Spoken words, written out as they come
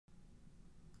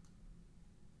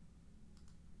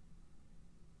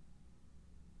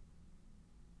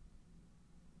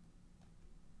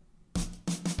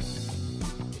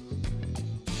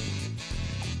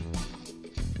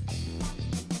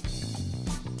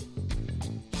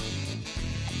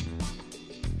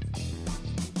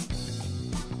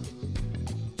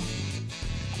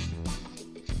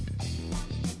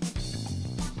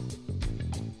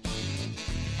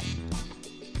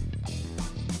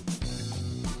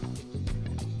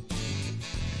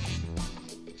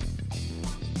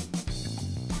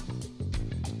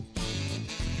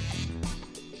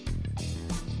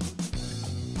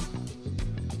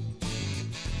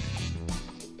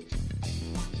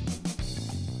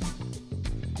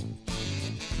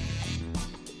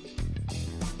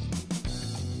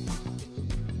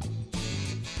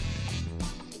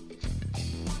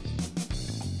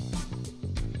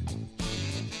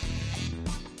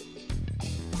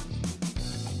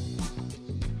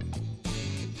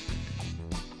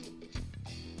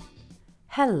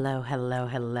Hello, hello,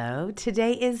 hello.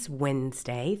 Today is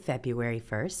Wednesday, February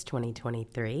 1st,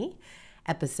 2023,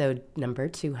 episode number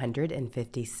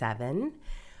 257.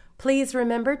 Please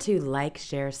remember to like,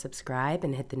 share, subscribe,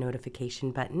 and hit the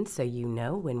notification button so you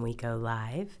know when we go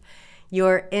live.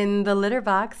 You're in the litter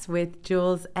box with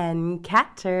Jules and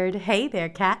Cat Turd. Hey there,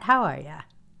 Cat. How are ya?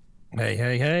 Hey,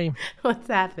 hey, hey. What's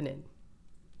happening?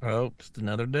 Oh, just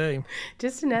another day.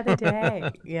 Just another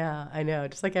day. Yeah, I know.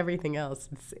 Just like everything else,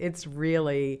 it's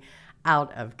really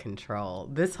out of control.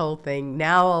 This whole thing,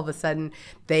 now all of a sudden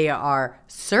they are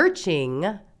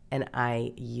searching, and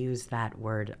I use that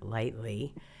word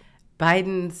lightly,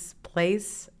 Biden's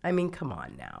place. I mean, come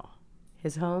on now.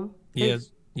 His home? Yes,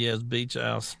 beach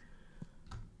house.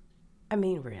 I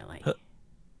mean, really.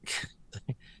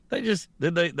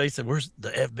 They said, where's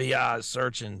the FBI is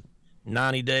searching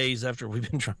 90 days after we've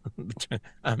been trying.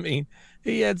 I mean,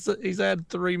 he's had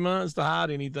 3 months to hide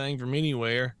anything from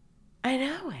anywhere. I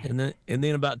know it. And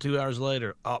then about 2 hours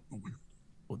later,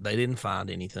 they didn't find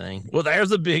anything. Well,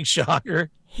 there's a big shocker.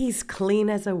 He's clean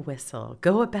as a whistle.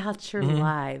 Go about your Mm-hmm.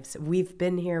 lives. We've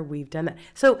been here. We've done that.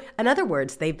 So, in other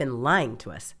words, they've been lying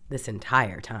to us this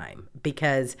entire time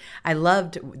because I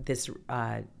loved this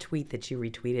tweet that you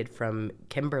retweeted from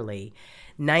Kimberly.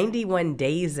 91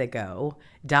 days ago,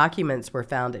 documents were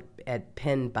found at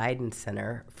Penn Biden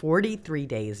Center. 43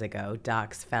 days ago,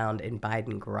 docs found in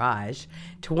Biden garage.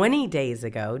 20 days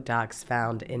ago, docs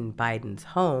found in Biden's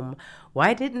home.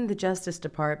 Why didn't the Justice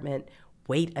Department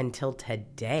wait until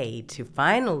today to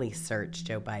finally search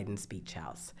Joe Biden's beach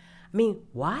house? I mean,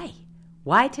 why?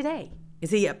 Why today?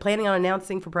 Is he planning on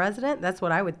announcing for president? That's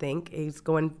what I would think. He's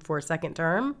going for a second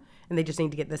term, and they just need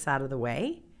to get this out of the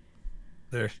way.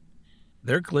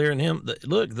 They're clearing him.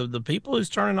 Look, the people who's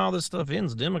turning all this stuff in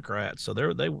is Democrats, so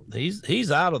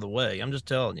he's out of the way. I'm just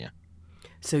telling you.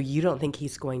 So you don't think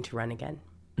he's going to run again?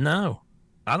 No,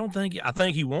 I don't think. I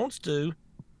think he wants to,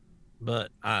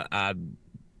 but I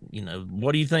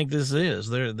what do you think this is?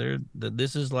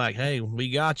 This is like, hey, we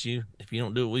got you if you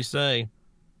don't do what we say.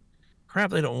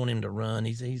 Crap, they don't want him to run.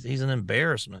 He's an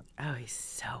embarrassment. Oh, he's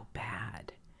so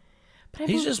bad. But I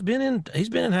He's mean, just he's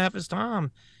been in half his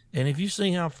time. And if you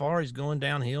see how far he's going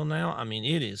downhill now, I mean,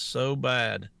 it is so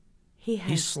bad. he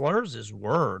He has. slurs his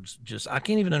words. I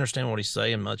can't even understand what he's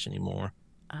saying much anymore.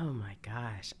 Oh my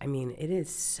gosh. I mean, it is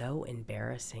so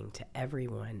embarrassing to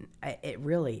everyone. It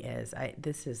really is.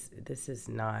 This is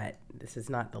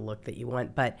not the look that you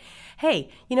want. But hey,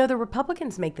 the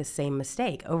Republicans make the same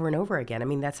mistake over and over again. I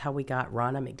mean, that's how we got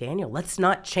Ronna McDaniel. Let's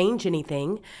not change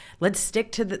anything. Let's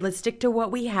stick to what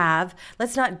we have.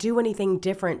 Let's not do anything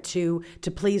different to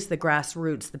please the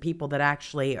grassroots, the people that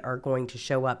actually are going to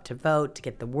show up to vote, to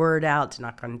get the word out, to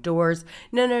knock on doors.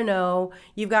 No, no, no.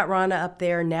 You've got Ronna up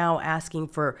there now asking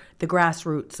for the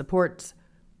grassroots supports,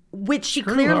 which she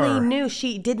Screw clearly her. knew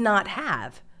she did not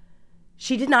have.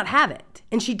 She did not have it,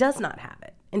 and she does not have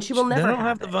it, and she will They never don't have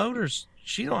have the it. voters.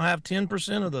 She don't have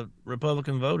 10% of the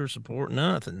Republican voter support.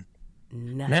 Nothing.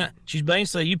 Now Nothing. she's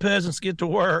basically, you peasants get to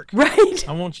work. Right?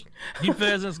 I want you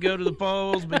peasants go to the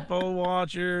polls, be poll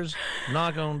watchers,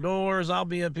 knock on doors. I'll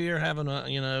be up here having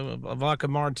a vodka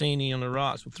martini on the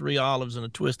rocks with 3 olives and a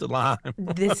twisted lime.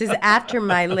 This is after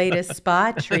my latest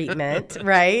spa treatment,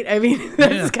 right? I mean,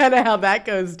 that's Yeah, kind of how that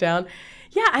goes down.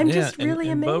 Yeah, I'm yeah, just and, really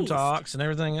and amazed. Botox and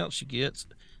everything else she gets.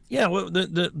 Yeah, well,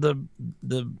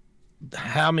 the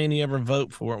how many ever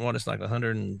vote for it? What, it's like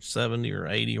 170 or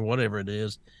 80 or whatever it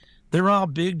is. They're all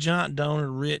big, giant donor,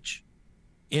 rich,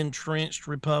 entrenched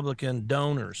Republican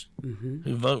donors Hmm.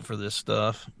 who vote for this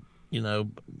stuff.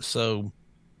 So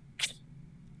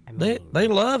I they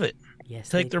mean, love it. yes,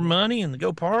 they Take their do. money and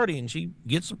go party, and she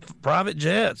gets private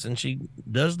jets and she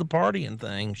does the partying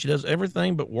thing. She does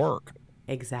everything but work.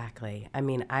 Exactly. I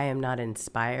mean, I am not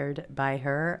inspired by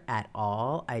her at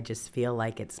all. I just feel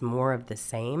like it's more of the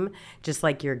same, just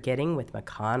like you're getting with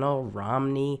McConnell,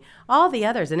 Romney, all the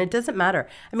others. And it doesn't matter.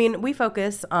 I mean, we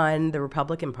focus on the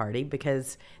Republican Party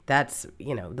because that's,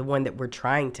 the one that we're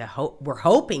trying to hope, we're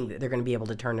hoping that they're going to be able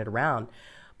to turn it around.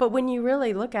 But when you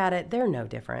really look at it, they're no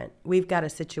different. We've got a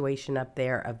situation up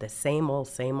there of the same old,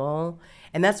 same old.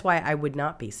 And that's why I would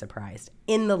not be surprised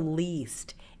in the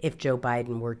least if Joe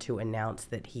Biden were to announce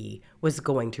that he was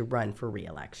going to run for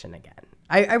reelection again.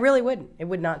 I really wouldn't. It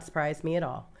would not surprise me at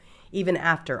all, even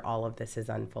after all of this has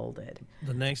unfolded.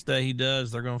 The next day he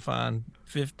does, they're going to find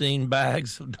 15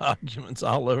 bags of documents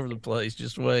all over the place.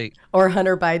 Just wait. Or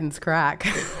Hunter Biden's crack.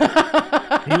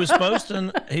 He was supposed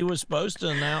to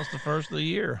announce the first of the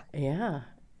year. Yeah,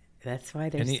 that's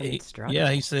why And there's some yeah, struggle.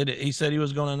 he said he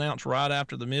was going to announce right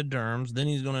after the midterms. Then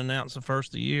he's going to announce the first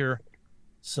of the year.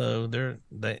 So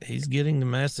he's getting the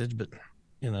message, but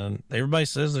You know, everybody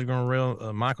says they're going to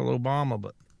rail Michael Obama,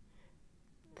 but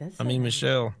That's I mean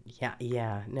Michelle.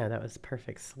 yeah. No, that was a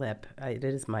perfect slip. It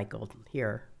is Michael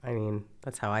here. I mean,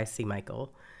 that's how I see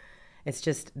Michael. It's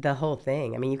just the whole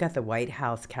thing. I mean, you've got the White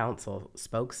House counsel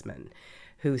spokesman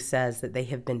who says that they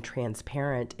have been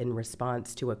transparent in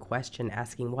response to a question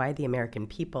asking why the American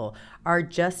people are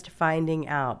just finding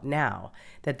out now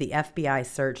that the FBI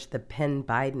searched the Penn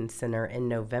Biden Center in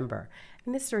November. I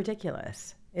mean, this is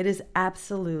ridiculous. It is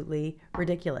absolutely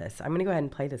ridiculous. I'm going to go ahead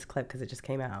and play this clip because it just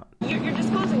came out. You're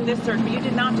disclosing this search, but you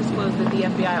did not disclose that the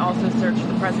FBI also searched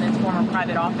the president's former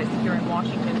private office here in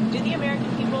Washington. Do the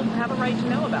American people have a right to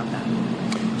know about that?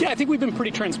 Yeah, I think we've been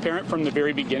pretty transparent from the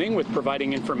very beginning with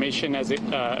providing information as it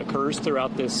occurs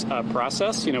throughout this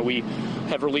process. You know, we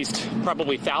have released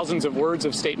probably thousands of words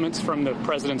of statements from the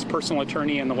president's personal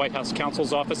attorney and the White House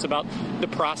counsel's office about the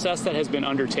process that has been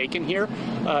undertaken here,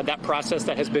 that process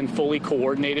that has been fully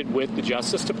coordinated with the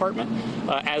Justice Department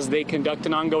as they conduct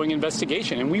an ongoing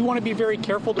investigation. And we want to be very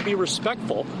careful to be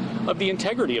respectful of the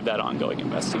integrity of that ongoing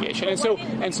investigation.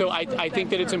 And so I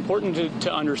think that it's important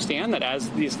to understand that as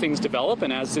these things develop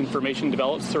and as information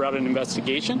develops throughout an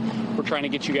investigation, we're trying to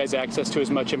get you guys access to as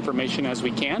much information as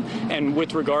we can. And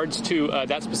with regards to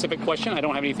that specific question, I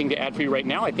don't have anything to add for you right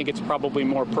now. I think it's probably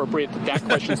more appropriate that that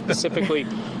question specifically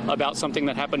about something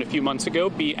that happened a few months ago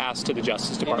be asked to the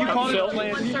Justice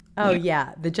Department. Oh,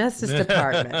 yeah, the Justice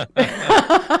Department.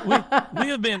 we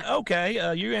have been,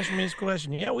 okay, you answered me this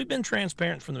question. Yeah, we've been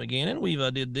transparent from the beginning.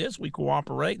 We've did this. We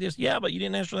cooperate this. Yeah, but you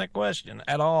didn't answer that question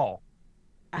at all.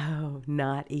 Oh,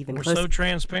 not even We're close. so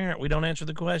transparent. We don't answer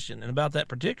the question. And about that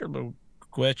particular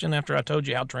question, after I told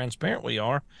you how transparent we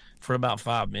are for about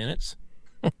 5 minutes,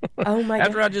 Oh, my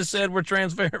after God. I just said we're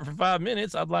transparent for 5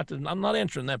 minutes, I'm not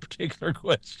answering that particular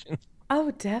question.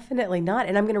 Oh, definitely not.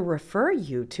 And I'm going to refer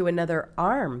you to another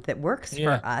arm that works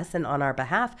Yeah. for us and on our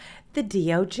behalf, the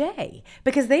DOJ,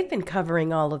 because they've been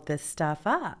covering all of this stuff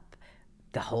up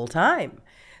the whole time.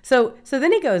 So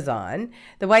then he goes on.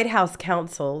 The White House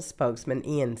counsel spokesman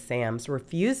Ian Sams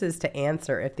refuses to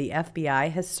answer if the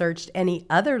FBI has searched any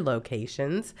other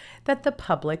locations that the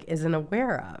public isn't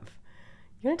aware of.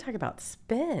 You're going to talk about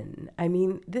spin. I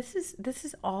mean, this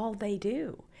is all they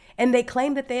do. And they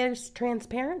claim that there's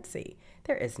transparency.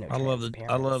 There is no I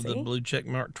transparency. love the blue check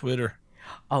mark Twitter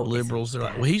Oh, liberals. They're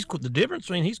like, well, the difference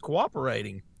between he's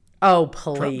cooperating. Oh,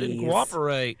 Trump didn't please.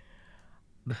 cooperate.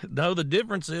 No, the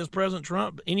difference is President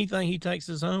Trump, anything he takes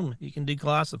us home, he can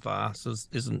declassify. So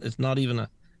it's not even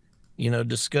a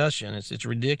discussion. It's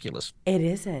ridiculous. It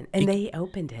isn't. And they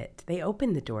opened it. They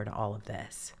opened the door to all of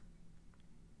this.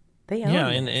 They own Yeah,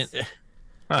 and this.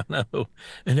 I know.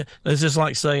 And it's just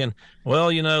like saying, well,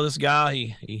 this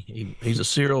guy, he's a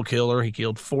serial killer. He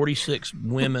killed 46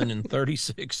 women in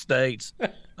 36 states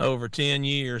over 10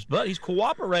 years, but he's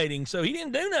cooperating. So he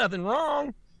didn't do nothing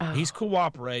wrong. He's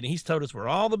cooperating. He's told us where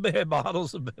all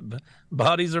the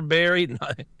bodies are buried,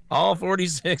 all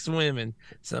 46 women.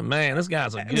 So, man, this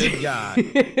guy's a good guy.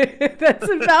 That's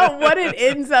about what it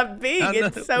ends up being. I know.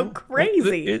 It's so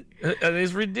crazy.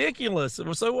 It's ridiculous.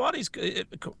 So what he's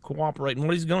cooperating,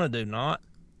 what he's going to do, not?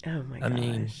 Oh, my I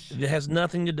mean, gosh. it has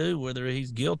nothing to do whether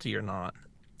he's guilty or not.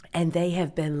 And they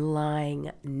have been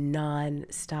lying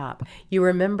nonstop. You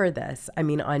remember this. I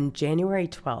mean, on January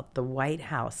 12th, the White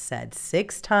House said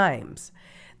 6 times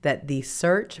that the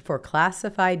search for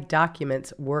classified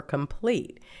documents were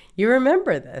complete. You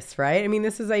remember this, right? I mean,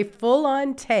 this is a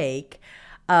full-on take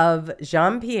of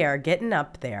Jean-Pierre getting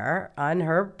up there on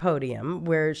her podium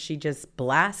where she just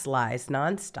blasts lies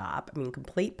nonstop. I mean,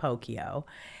 complete Pokio.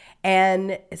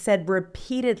 And said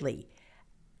repeatedly,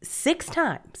 6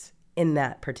 times, in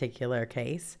that particular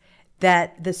case,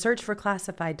 that the search for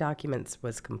classified documents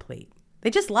was complete. They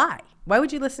just lie. Why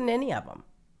would you listen to any of them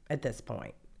at this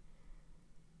point?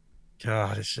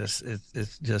 God, it's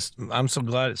just, I'm so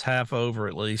glad it's half over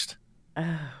at least.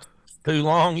 2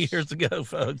 long years to go,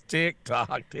 folks. Tick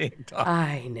tock, tick tock.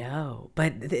 I know,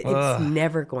 but it's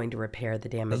never going to repair the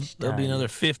damage There'll done. be another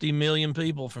 50 million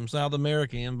people from South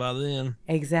America in by then.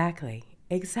 Exactly.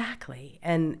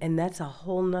 And that's a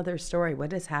whole nother story.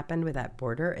 What has happened with that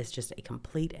border is just a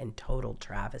complete and total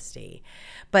travesty.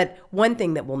 But one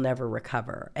thing that will never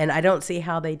recover, and I don't see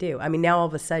how they do. I mean, now all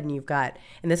of a sudden you've got,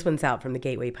 and this one's out from the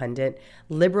Gateway Pundit,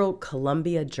 liberal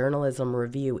Columbia Journalism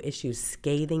Review issues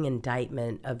scathing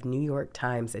indictment of New York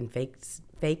Times and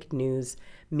fake news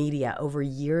media over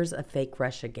years of fake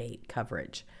Russiagate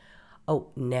coverage. Oh,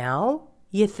 now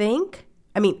you think?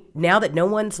 I mean, now that no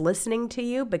one's listening to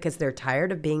you because they're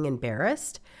tired of being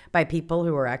embarrassed by people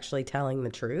who are actually telling the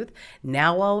truth,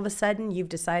 now all of a sudden you've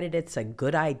decided it's a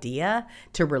good idea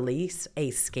to release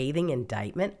a scathing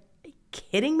indictment?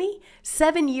 kidding me?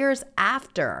 7 years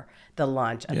after the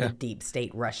launch of Yeah. the deep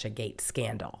state Russiagate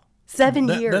scandal. 7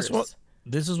 years.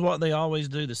 This is what they always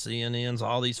do. The CNNs,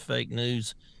 all these fake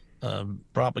news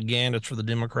propagandists for the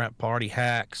Democrat Party,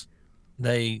 hacks.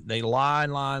 They lie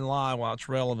while it's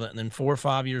relevant, and then 4 or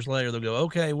 5 years later they'll go,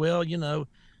 okay, well,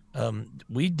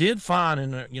 we did find,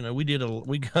 and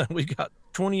we got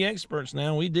 20 experts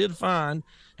now. We did find,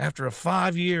 after a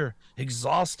 5-year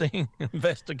exhausting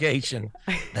investigation,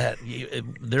 that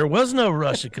there was no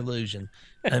Russia collusion.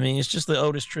 I mean, it's just the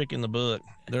oldest trick in the book.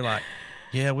 They're like,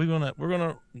 yeah,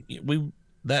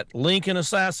 that Lincoln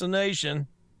assassination.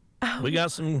 We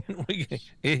got some.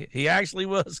 He actually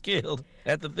was killed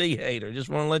at the theater. Just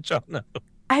want to let y'all know.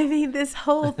 I mean, this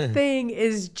whole thing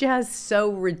is just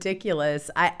so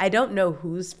ridiculous. I don't know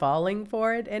who's falling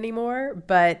for it anymore,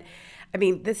 but I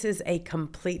mean, this is a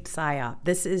complete psyop.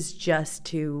 This is just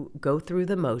to go through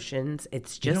the motions.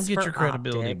 It's just You don't get for your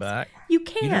credibility optics. back. You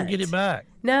can't. You don't get it back.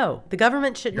 No, the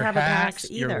government shouldn't You're have a hacks.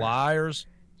 pass either. You're liars,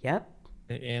 Yep.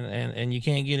 and you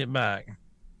can't get it back.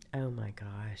 Oh my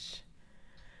gosh.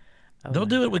 Oh They'll my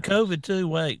do it with gosh. COVID too.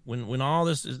 Wait, when all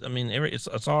this is, I mean, it's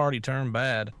already turned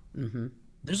bad. Mm-hmm.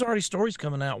 There's already stories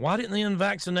coming out. Why didn't the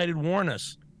unvaccinated warn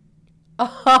us?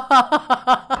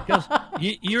 Because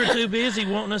you're too busy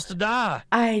wanting us to die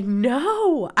I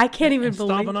know. I can't even and believe.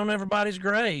 stomping on everybody's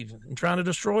grave and trying to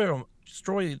destroy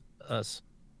us.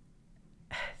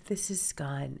 This has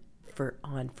gone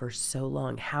on for so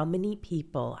long. How many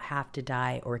people have to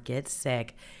die or get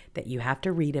sick that you have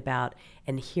to read about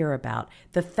and hear about?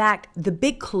 The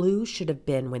big clue should have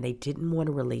been when they didn't want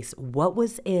to release what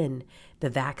was in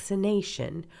the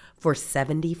vaccination for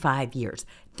 75 years.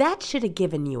 That should have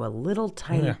given you a little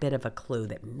tiny bit of a clue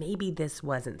that maybe this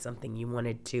wasn't something you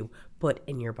wanted to put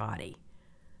in your body.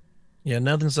 Yeah,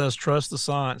 nothing says trust the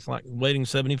science like waiting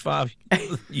 75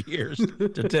 years to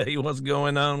tell you what's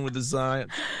going on with the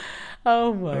science.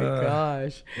 Oh my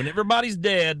gosh. When everybody's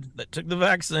dead that took the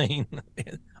vaccine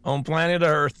on planet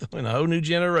Earth, when a whole new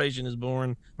generation is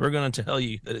born, we're going to tell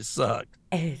you that it sucked.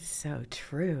 It's so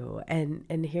true. And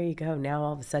here you go. Now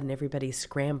all of a sudden everybody's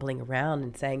scrambling around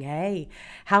and saying, "Hey,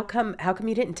 how come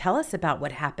you didn't tell us about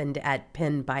what happened at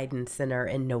Penn Biden Center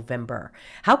in November?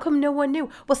 How come no one knew?"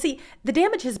 Well, see, the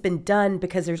damage has been done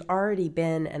because there's already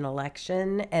been an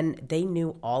election and they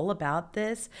knew all about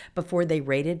this before they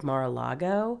raided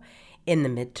Mar-a-Lago in the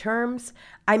midterms.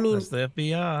 I mean, That's the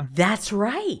FBI. that's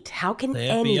right. How can The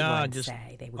anyone FBI just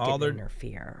say they would all get their-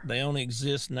 interfere? They only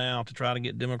exist now to try to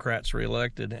get Democrats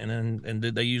reelected, and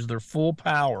did they use their full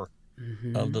power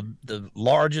of the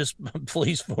largest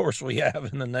police force we have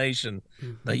in the nation?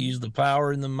 They use the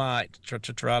power and the might to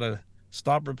try to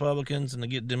stop Republicans and to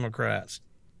get Democrats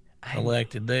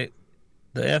elected. The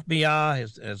FBI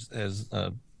has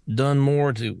done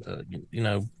more to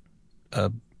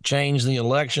change the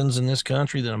elections in this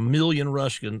country than a million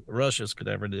Russias could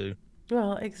ever do.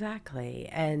 Well, exactly.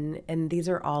 And these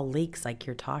are all leaks like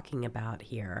you're talking about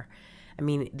here. I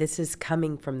mean, this is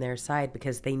coming from their side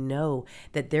because they know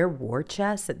that their war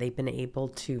chest that they've been able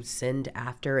to send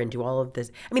after and do all of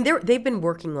this. I mean, they've been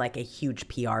working like a huge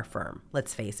PR firm.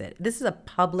 Let's face it. This is a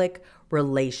public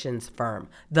relations firm,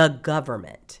 the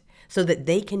government, so that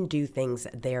they can do things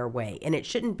their way. And it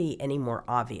shouldn't be any more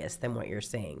obvious than what you're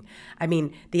saying. I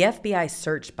mean, the FBI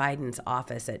searched Biden's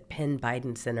office at Penn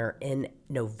Biden Center in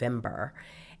November,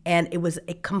 and it was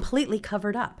completely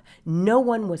covered up. No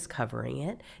one was covering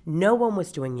it. No one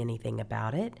was doing anything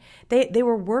about it. They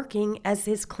were working as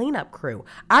his cleanup crew.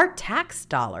 Our tax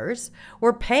dollars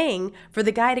were paying for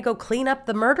the guy to go clean up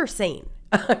the murder scene.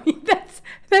 I mean,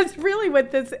 that's really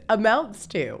what this amounts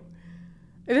to.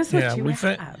 It is what you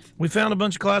have. We found a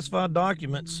bunch of classified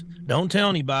documents. Don't tell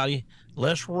anybody.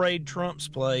 Let's raid Trump's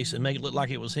place and make it look like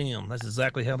it was him. That's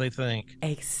exactly how they think.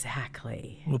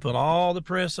 Exactly. We'll put all the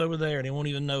press over there, and they won't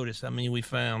even notice how many we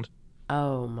found.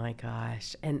 Oh my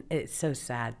gosh. And it's so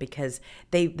sad because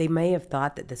they may have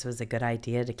thought that this was a good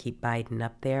idea to keep Biden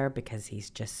up there because he's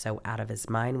just so out of his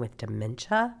mind with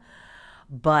dementia.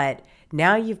 But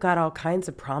now you've got all kinds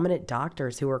of prominent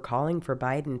doctors who are calling for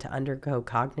Biden to undergo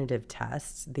cognitive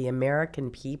tests. The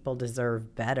American people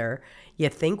deserve better. You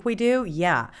think we do?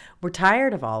 Yeah. We're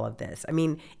tired of all of this. I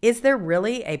mean, is there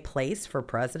really a place for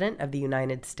President of the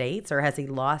United States, or has he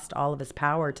lost all of his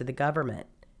power to the government?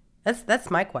 That's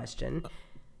my question.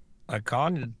 A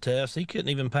cognitive test, he couldn't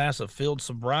even pass a field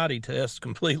sobriety test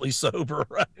completely sober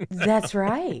right now. That's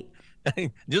right.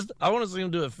 I want to see him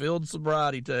do a field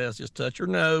sobriety test. Just touch your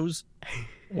nose,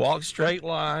 walk straight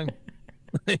line,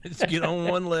 just get on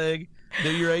one leg,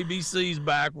 Do your ABCs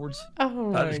backwards. Oh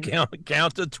I my just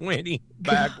count to 20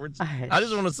 backwards. gosh. I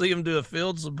just want to see him do a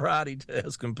field sobriety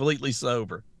test completely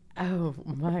sober. Oh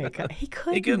my God. He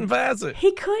couldn't. He couldn't pass it.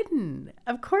 He couldn't.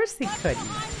 Of course he couldn't.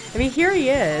 I mean, here he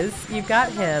is. You've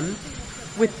got him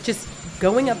with just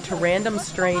going up to random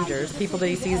strangers, people that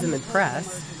he sees in the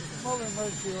press.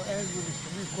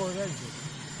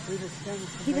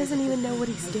 He doesn't even know what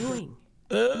he's doing.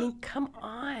 I mean, come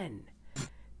on.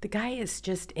 The guy is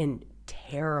just in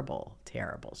terrible,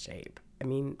 terrible shape. I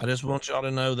mean, I just want y'all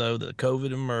to know, though, that the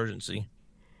COVID emergency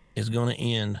is going to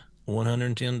end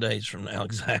 110 days from now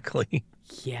exactly.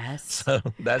 yes. So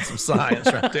that's some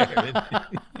science right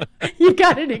there. You've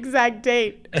got an exact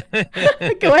date.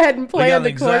 Go ahead and We got plan an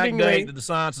exact accordingly. date that the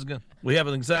science is going. We have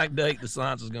an exact date the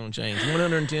science is going to change.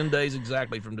 110 days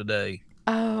exactly from today,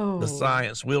 Oh. the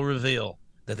science will reveal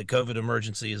that the COVID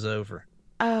emergency is over.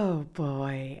 Oh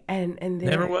boy. And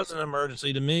Never was an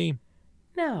emergency to me.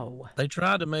 No. They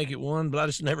tried to make it one, but I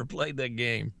just never played that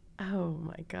game. Oh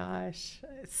my gosh.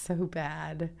 It's so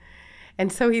bad.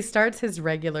 And so he starts his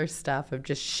regular stuff of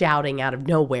just shouting out of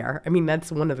nowhere. I mean,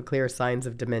 that's one of the clear signs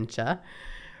of dementia,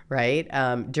 right?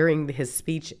 During his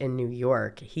speech in New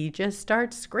York, he just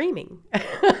starts screaming.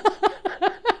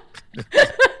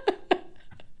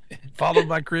 Followed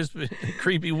by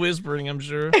creepy whispering, I'm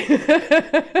sure.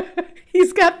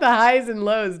 He's got the highs and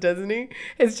lows, doesn't he?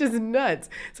 It's just nuts.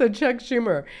 So Chuck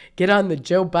Schumer, get on the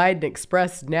Joe Biden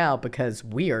Express now because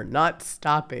we are not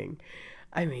stopping.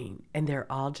 I mean, and they're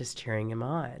all just cheering him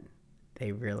on.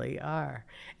 They really are.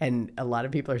 And a lot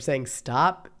of people are saying,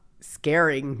 stop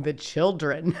scaring the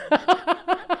children.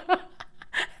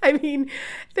 I mean,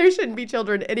 there shouldn't be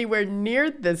children anywhere near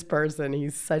this person.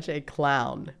 He's such a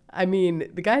clown. I mean,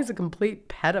 the guy's a complete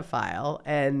pedophile,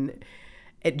 and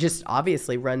it just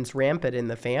obviously runs rampant in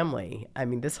the family. I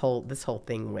mean, this whole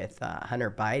thing with Hunter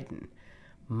Biden,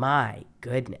 my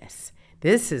goodness,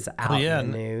 this is out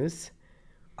in the news.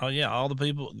 Oh yeah, all the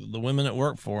people, the women that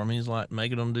work for him, he's like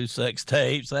making them do sex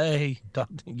tapes. Hey,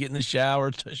 get in the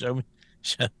shower, show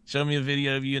me a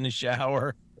video of you in the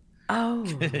shower. Oh,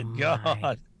 Good God.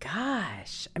 my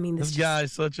gosh. I mean, This guy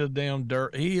is such a damn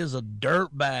dirt. He is a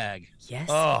dirt bag. Yes,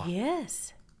 Oh. he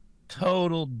is.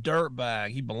 Total dirt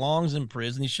bag. He belongs in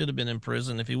prison. He should have been in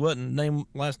prison. If he wasn't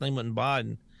last name wasn't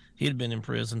Biden, he'd have been in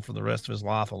prison for the rest of his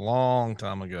life a long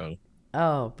time ago.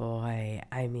 Oh boy,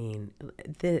 I mean,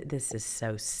 this is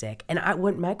so sick. And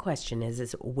what my question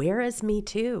is where is Me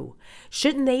Too?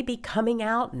 Shouldn't they be coming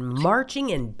out and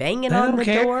marching and banging on the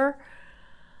door?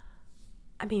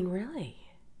 I mean, really?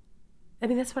 I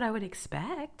mean, that's what I would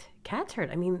expect. Cats hurt.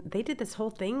 I mean, they did this whole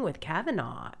thing with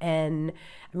Kavanaugh, and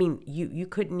I mean, you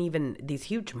couldn't even these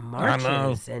huge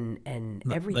marches and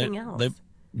everything else.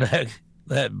 That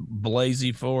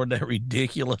Blasey Ford, that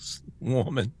ridiculous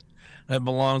woman that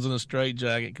belongs in a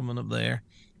straitjacket coming up there.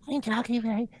 I'm talking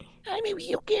about, I'm a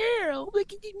real girl.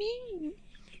 Look at me.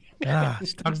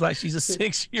 She talks like she's a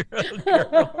 6-year-old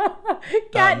girl.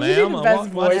 Cat, you do the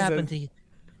best what voices. happened to you?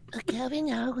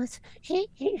 Kavanaugh was he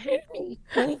hurt me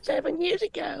 27 years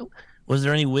ago. Was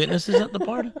there any witnesses at the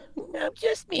party? No,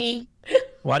 just me.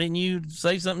 Why didn't you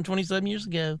say something 27 years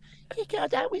ago?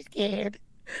 Because I was scared.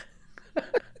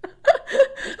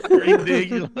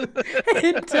 Ridiculous.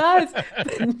 It does.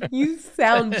 You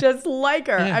sound just like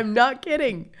her. I'm not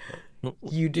kidding.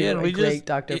 You do Yeah, a great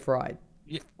Dr. Freud.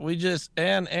 We just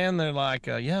and they're like,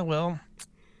 yeah, well,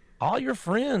 all your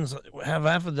friends have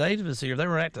affidavits here. They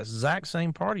were at the exact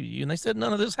same party with you, and they said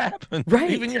none of this happened.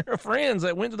 Right. Even your friends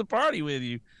that went to the party with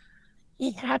you.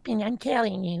 It happened, I'm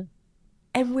telling you.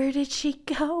 And where did she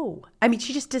go? I mean,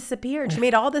 she just disappeared. She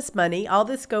made all this money, all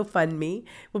this GoFundMe.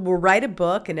 We'll write a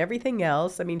book and everything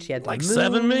else. I mean, she had to Like move.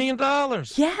 $7 million.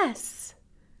 Yes.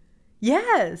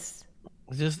 Yes.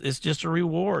 It's just a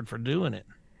reward for doing it.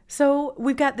 So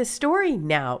we've got this story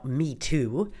now, Me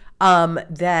Too,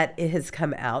 that it has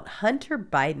come out. Hunter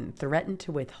Biden threatened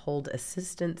to withhold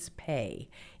assistance pay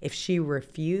if she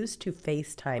refused to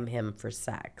FaceTime him for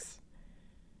sex.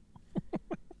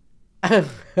 God.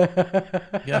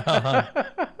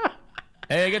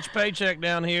 Hey, I got your paycheck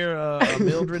down here,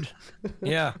 Mildred.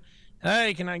 Yeah.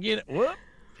 Hey, can I get it? Whoop.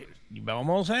 You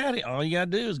almost had it. All you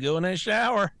got to do is go in that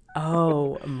shower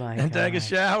Oh, my God. and take a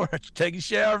shower. Take a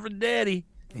shower for daddy,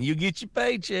 and you get your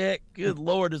paycheck. Good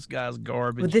Lord, this guy's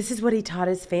garbage. Well, this is what he taught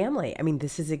his family. I mean,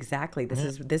 this is exactly,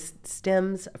 this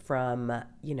stems from, the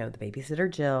babysitter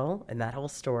Jill and that whole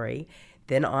story,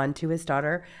 then on to his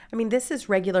daughter. I mean, this is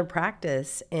regular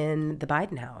practice in the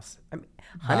Biden house. I mean,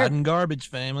 Biden garbage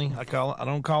family. I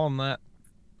don't call them that.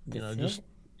 Just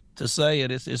to say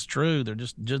it, it's true. They're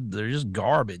just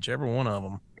garbage. Every one of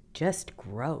them. Just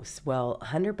gross. Well,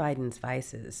 Hunter Biden's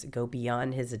vices go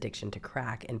beyond his addiction to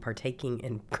crack and partaking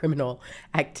in criminal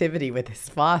activity with his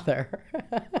father.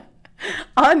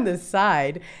 On the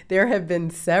side, there have been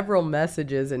several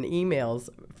messages and emails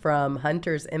from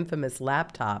Hunter's infamous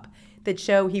laptop that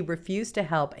show he refused to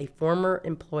help a former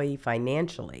employee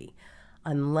financially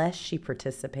unless she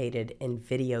participated in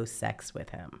video sex with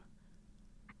him.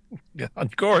 Yeah,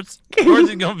 of course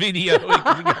he's gonna video. He's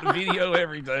gonna video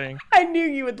everything. I knew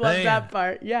you would love Man. that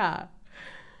part. Yeah.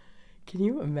 Can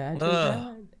you imagine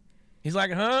that? He's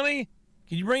like, honey,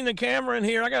 can you bring the camera in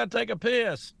here? I gotta take a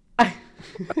piss.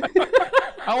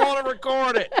 I want to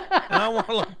record it. And I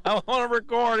want to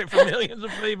record it for millions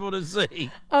of people to see.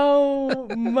 Oh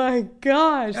my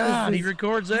gosh. God, this he is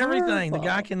records everything. The guy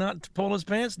horrible. cannot pull his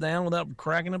pants down without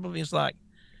cracking up. It's like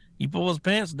you pull his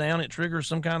pants down, it triggers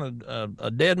some kind of a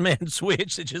dead man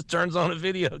switch that just turns on a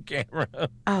video camera.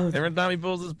 Oh, Every time he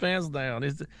pulls his pants down,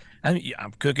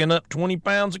 I'm cooking up 20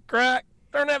 pounds of crack.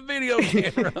 Turn that video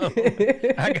camera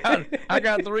on. I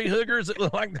got 3 hookers that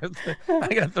look like I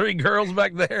got 3 girls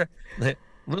back there that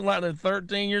look like they're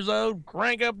 13 years old.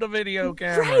 Crank up the video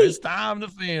camera. Right. It's time to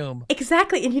film.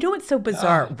 Exactly. And you know what's so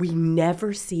bizarre? We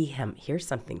never see him. Here's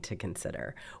something to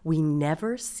consider. We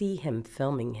never see him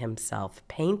filming himself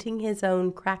painting his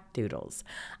own crack doodles.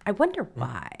 I wonder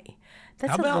why.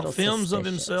 That's How a little about films of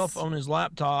suspicious. himself on his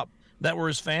laptop that were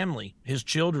his family, his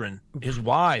children, his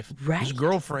wife, his Right.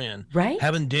 girlfriend, Right.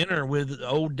 having dinner with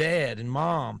old dad and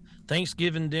mom,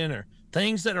 Thanksgiving dinner,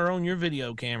 things that are on your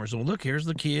video cameras. Well, look, here's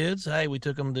the kids. Hey, we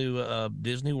took them to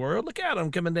Disney World. Look at them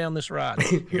coming down this ride.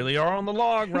 Here they are on the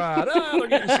log ride. Oh, they're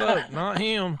getting soaked. Not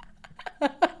him.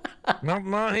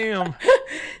 Not him.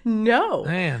 No.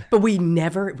 Man. But we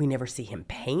never see him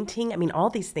painting. I mean,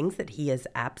 all these things that he is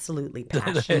absolutely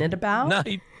passionate about. No,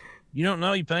 you don't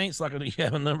know he paints like you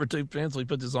have a number 2 pencil. He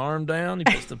puts his arm down. He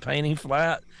puts the painting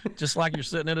flat, just like you're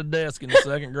sitting at a desk in the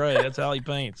 2nd grade. That's how he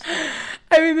paints.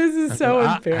 I mean, this is so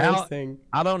I- embarrassing.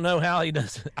 I don't know how he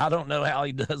does. I don't know how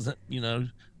he doesn't.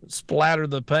 Splatter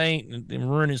the paint and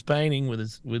ruin his painting with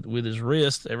his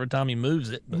wrist every time he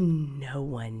moves it. But No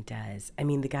one does. I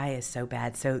mean, the guy is so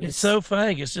bad. So it's so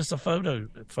fake. It's just a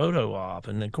photo op,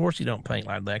 and of course he don't paint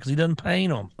like that because he doesn't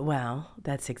paint them. well,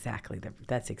 that's exactly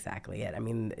it. I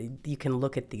mean, you can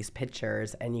look at these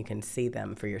pictures and you can see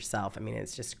them for yourself. I mean,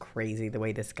 it's just crazy the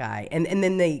way this guy and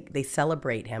then they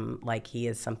celebrate him like he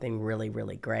is something really,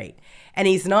 really great, and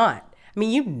he's not. I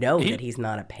mean, that he's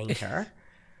not a painter.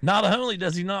 Not only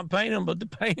does he not paint them, but the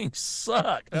paintings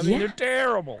suck. I mean, Yeah. they're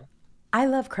terrible. I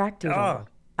love Crackdoodle. Oh.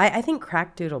 I think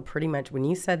Crackdoodle pretty much, when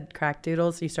you said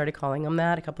Crackdoodles, you started calling them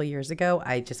that a couple of years ago,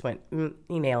 I just went, you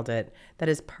nailed it. That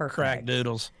is perfect. Crack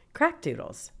doodles.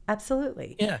 Crackdoodles.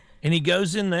 Absolutely. Yeah, and he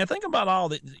goes in there. Think about all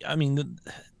that. I mean,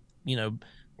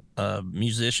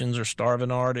 musicians are starving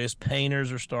artists,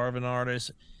 painters are starving artists,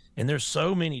 and there's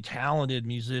so many talented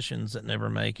musicians that never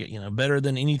make it. Better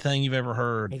than anything you've ever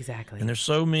heard. Exactly. And there's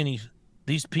so many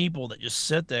these people that just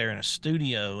sit there in a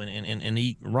studio and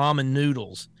eat ramen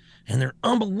noodles, and they're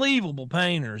unbelievable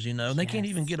painters. They can't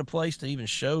even Yes. get a place to even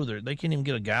show they can't even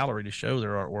get a gallery to show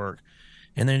their artwork,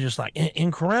 and they're just like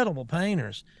incredible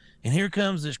painters. And here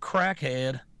comes this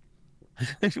crackhead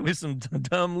with some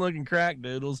dumb looking crack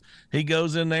doodles. He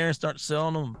goes in there and starts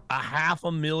selling them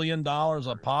 $500,000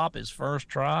 a pop his first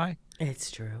try. It's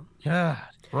true. God,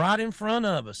 right in front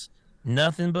of us.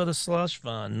 Nothing but a slush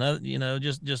fund. No,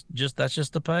 just that's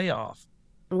just the payoff.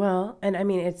 Well, and I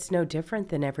mean, it's no different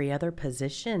than every other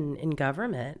position in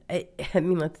government. I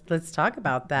mean, let's talk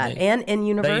about that. And in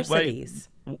universities.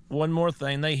 One more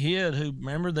thing. They hid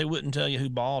remember, they wouldn't tell you who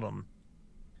bought them.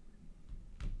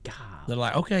 God. They're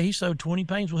like, okay, he sold 20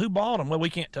 paintings. Well, who bought them? Well,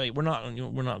 we can't tell you. We're not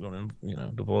going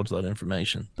to divulge that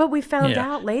information. But we found Yeah.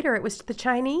 out later it was the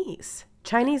Chinese.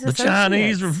 Chinese The associates.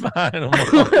 Chinese were buying them.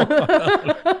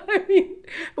 I mean,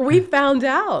 we found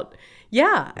out.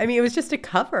 Yeah. I mean, it was just a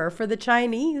cover for the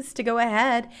Chinese to go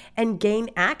ahead and gain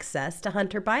access to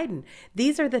Hunter Biden.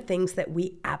 These are the things that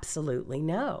we absolutely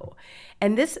know.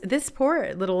 And this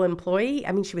poor little employee,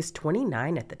 I mean, she was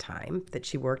 29 at the time that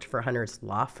she worked for Hunter's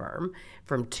law firm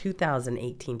from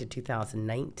 2018 to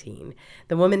 2019.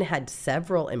 The woman had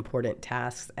several important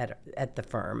tasks at the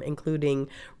firm, including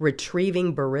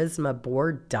retrieving Burisma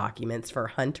board documents for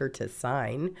Hunter to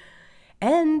sign.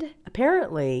 And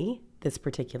apparently, this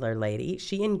particular lady,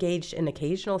 she engaged in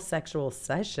occasional sexual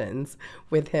sessions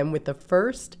with him, with the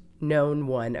first known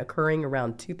one occurring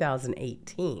around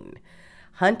 2018.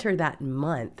 Hunter that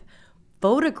month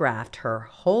photographed her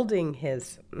holding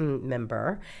his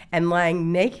member and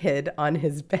lying naked on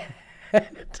his bed. I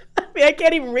mean, I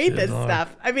can't even read this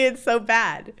stuff. I mean, it's so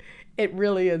bad. It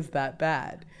really is that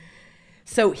bad.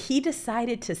 So he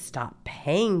decided to stop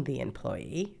paying the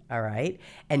employee, all right,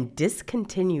 and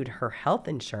discontinued her health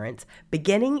insurance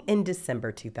beginning in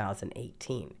December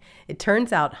 2018. It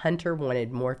turns out Hunter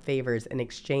wanted more favors in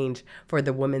exchange for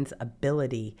the woman's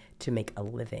ability to make a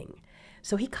living.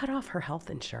 So he cut off her health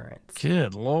insurance.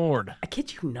 Good Lord. I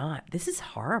kid you not. This is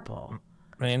horrible.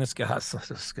 Man, this guy's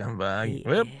such a scumbag. He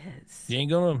Well, is. you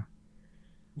ain't gonna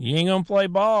play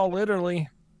ball, literally.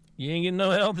 You ain't getting no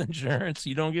health insurance.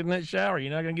 You don't get in that shower.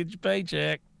 You're not gonna get your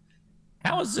paycheck.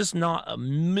 How is this not a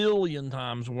million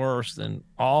times worse than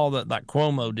all that like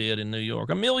Cuomo did in New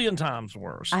York? A million times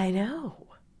worse. I know.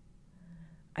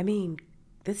 I mean,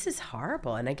 this is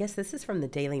horrible. And I guess this is from the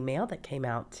Daily Mail that came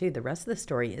out too. The rest of the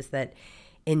story is that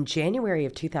in January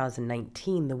of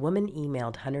 2019, the woman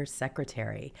emailed Hunter's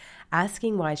secretary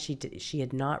asking why she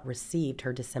had not received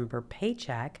her December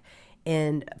paycheck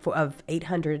of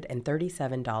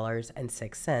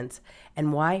 $837.06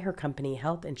 and why her company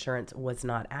health insurance was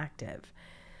not active.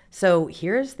 So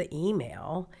here's the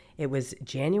email. It was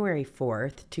January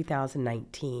 4th,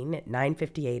 2019 at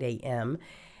 9:58 a.m.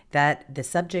 that the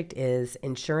subject is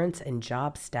insurance and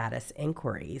job status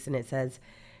inquiries. And it says,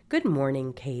 "Good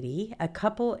morning, Katie. A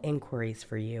couple inquiries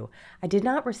for you. I did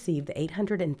not receive the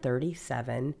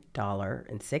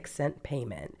 $837.06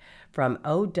 payment from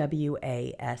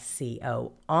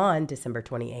OWASCO on December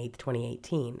 28th,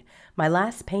 2018. My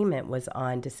last payment was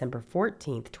on December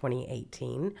 14th,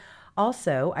 2018.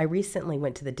 Also, I recently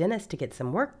went to the dentist to get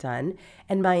some work done,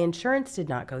 and my insurance did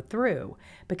not go through.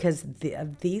 Because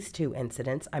of these two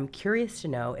incidents, I'm curious to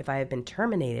know if I have been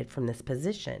terminated from this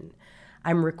position.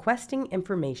 I'm requesting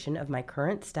information of my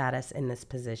current status in this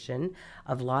position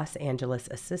of Los Angeles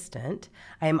assistant.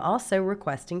 I am also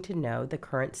requesting to know the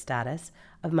current status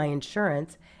of my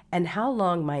insurance and how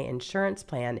long my insurance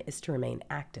plan is to remain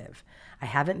active. I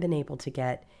haven't been able to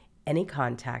get any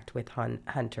contact with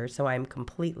Hunter, so I'm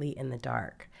completely in the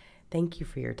dark. Thank you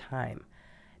for your time."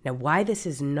 Now, why this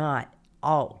is not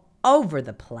all over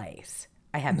the place,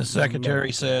 I have The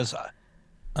secretary says,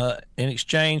 in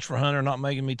exchange for Hunter not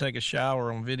making me take a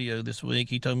shower on video this week,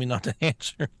 he told me not to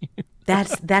answer you.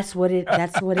 That's what it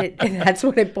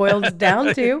boils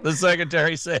down to. The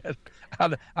secretary said, I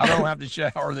don't have to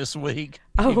shower this week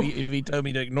if he told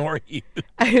me to ignore you.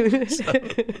 So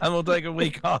I'm going to take a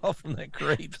week off from that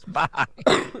creep. Bye.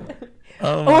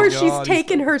 Or she's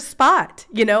taken her spot.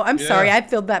 I'm sorry, I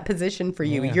filled that position for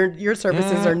you. Yeah. Your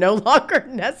services are no longer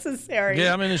necessary.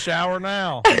 Yeah, I'm in the shower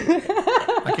now.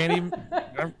 I can't even.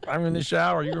 I'm in the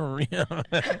shower. You're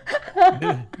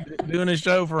doing a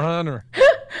show for Hunter.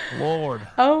 Lord.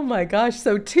 Oh my gosh.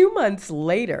 So 2 months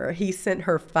later, he sent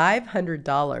her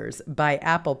 $500 by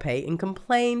Apple Pay and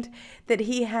complained that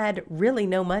he had really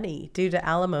no money due to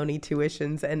alimony,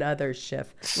 tuitions, and other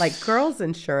shifts, like girls'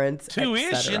 insurance,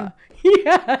 Tuition?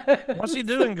 Yeah. What's he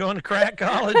doing? Going to crack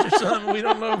college or something? We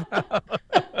don't know about.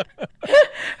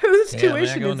 Whose Yeah,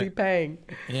 tuition man, is he paying?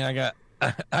 Yeah,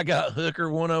 I got Hooker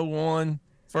 101,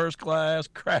 first class,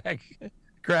 crack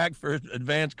for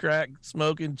advanced crack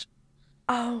smoking.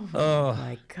 Oh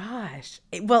my gosh.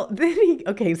 Well, then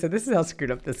so this is how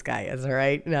screwed up this guy is, all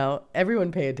right? Now,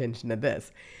 everyone pay attention to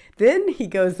this. Then he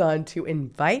goes on to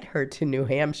invite her to New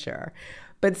Hampshire,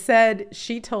 but said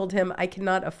she told him, "I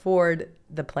cannot afford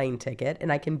the plane ticket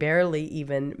and I can barely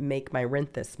even make my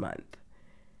rent this month."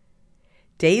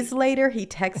 Days later, he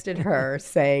texted her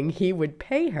saying he would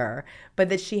pay her, but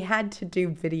that she had to do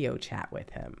video chat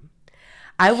with him.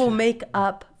 "I will make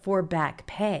up for back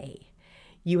pay.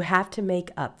 You have to make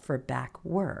up for back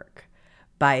work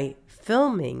by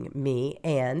filming me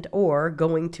or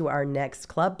going to our next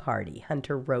club party,"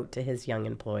 Hunter wrote to his young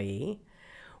employee.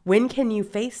 "When can you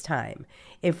FaceTime?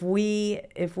 If we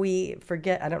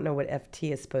forget, I don't know what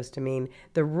FT is supposed to mean,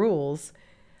 the rules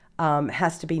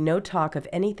has to be no talk of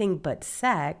anything but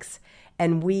sex,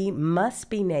 and we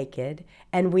must be naked,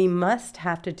 and we must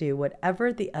have to do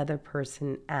whatever the other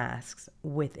person asks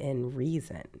within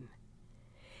reason."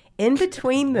 In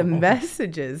between the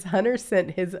messages, Hunter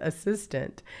sent his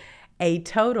assistant a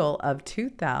total of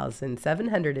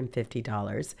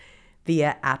 $2,750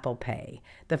 via Apple Pay.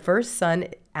 The first son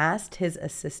asked his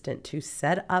assistant to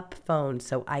set up phones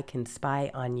so I can spy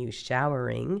on you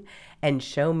showering and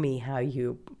show me how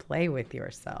you play with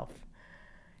yourself.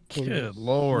 Good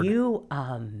Lord. Can you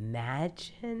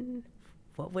imagine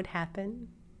what would happen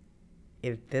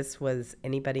if this was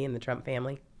anybody in the Trump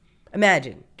family?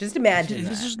 Just imagine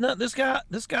This that. is not this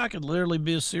guy could literally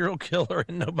be a serial killer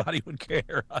and nobody would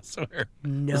care. I swear.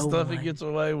 No The stuff he one. gets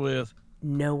away with.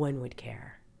 No one would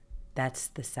care. That's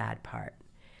the sad part.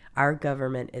 Our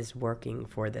government is working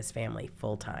for this family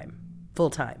full time.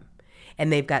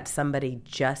 and they've got somebody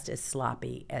just as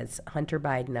sloppy as Hunter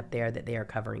Biden up there that they are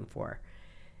covering for.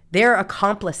 They're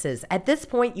accomplices. At this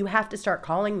point, you have to start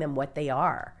calling them what they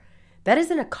are. That is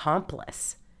an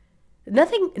accomplice.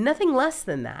 Nothing less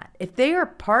than that. If they are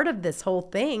part of this whole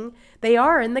thing, they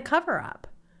are in the cover-up.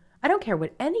 I don't care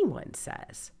what anyone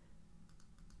says.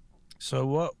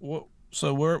 So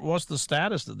what's the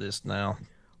status of this now?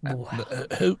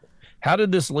 How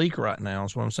did this leak right now?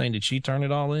 Is what I'm saying. Did she turn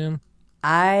it all in?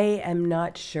 I am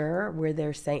not sure where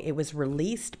they're saying it was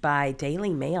released by Daily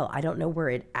Mail. I don't know where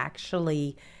it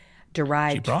actually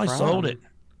derived She probably from. sold it.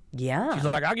 Yeah. She's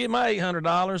like, I'll get my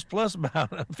 $800 plus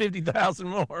about 50,000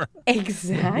 more.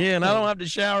 Exactly. Yeah, and I don't have to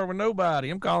shower with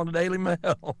nobody. I'm calling the Daily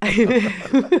Mail.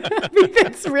 I mean,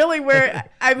 that's really where,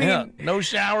 Yeah, no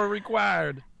shower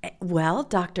required. Well,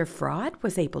 Dr. Fraud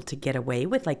was able to get away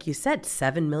with, like you said,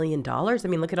 $7 million. I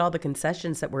mean, look at all the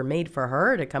concessions that were made for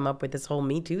her to come up with this whole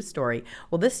Me Too story.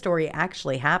 Well, this story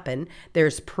actually happened.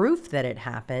 There's proof that it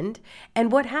happened.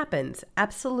 And what happens?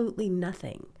 Absolutely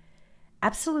nothing.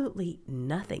 Absolutely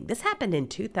nothing. This happened in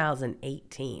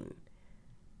 2018.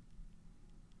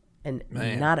 And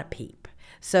not a peep.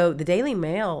 So the Daily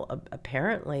Mail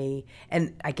apparently,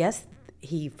 and I guess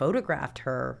he photographed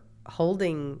her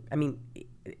holding, I mean,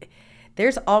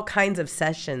 there's all kinds of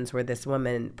sessions where this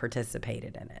woman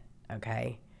participated in it,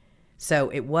 okay? So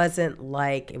it wasn't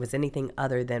like it was anything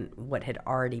other than what had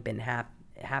already been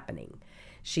happening.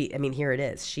 Here it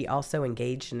is. She also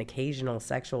engaged in occasional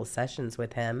sexual sessions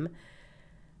with him,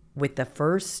 with the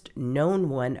first known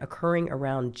one occurring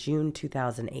around June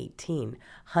 2018.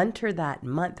 Hunter that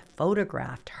month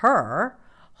photographed her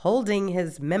holding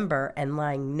his member and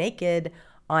lying naked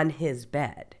on his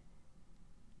bed.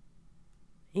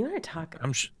 You want to talk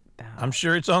about... I'm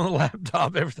sure it's on the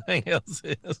laptop. Everything else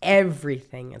is.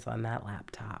 Everything is on that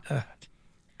laptop.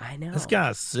 I know. This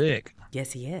guy's sick.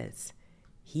 Yes, he is.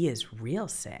 He is real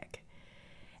sick.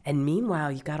 And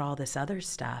meanwhile, you got all this other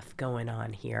stuff going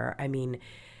on here. I mean,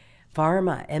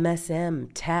 Pharma,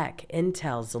 MSM, Tech,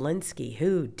 Intel, Zelensky,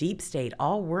 WHO, Deep State,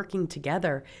 all working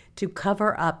together to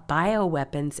cover up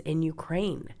bioweapons in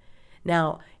Ukraine.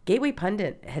 Now, Gateway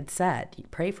Pundit had said,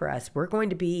 pray for us, we're going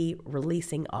to be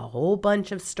releasing a whole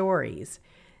bunch of stories.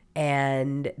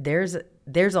 And there's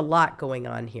a lot going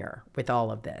on here with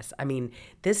all of this. I mean,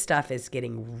 this stuff is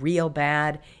getting real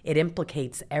bad. It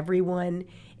implicates everyone.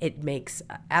 It makes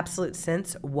absolute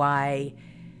sense why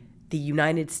the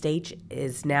United States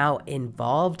is now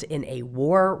involved in a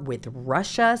war with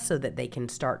Russia so that they can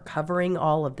start covering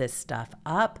all of this stuff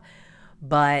up.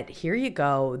 But here you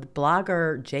go. The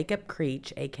blogger Jacob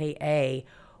Creech, a.k.a.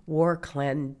 War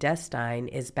Clandestine,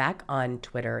 is back on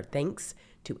Twitter thanks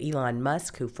to Elon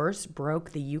Musk, who first broke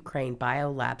the Ukraine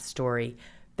biolab story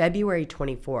February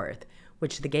 24th,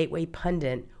 which the Gateway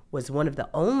Pundit was one of the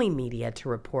only media to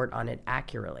report on it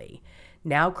accurately.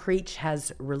 Now Creech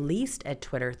has released a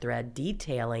Twitter thread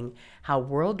detailing how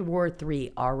World War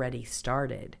III already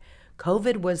started.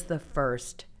 COVID was the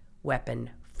first weapon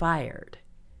fired.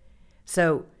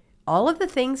 So all of the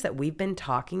things that we've been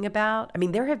talking about, I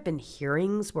mean, there have been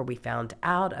hearings where we found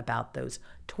out about those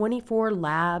 24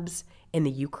 labs in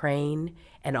the Ukraine,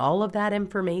 and all of that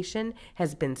information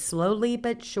has been slowly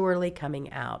but surely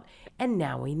coming out. And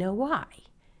now we know why.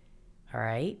 All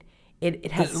right?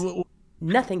 It has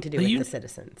nothing to do with the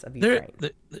citizens of Ukraine.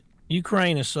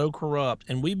 Ukraine is so corrupt,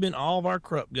 and all of our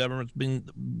corrupt governments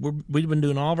we've been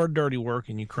doing all of our dirty work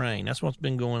in Ukraine. That's what's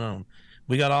been going on.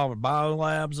 We got all the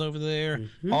biolabs over there.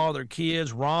 Mm-hmm. All their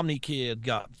kids. Romney kid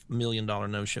got $1 million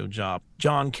no-show job.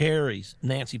 John Kerry's,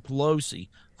 Nancy Pelosi,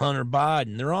 Hunter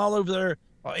Biden. They're all over there.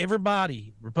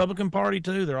 Everybody, Republican Party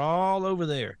too. They're all over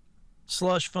there,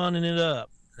 slush funding it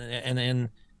up, and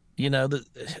you know,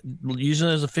 using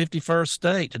it as a 51st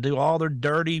state to do all their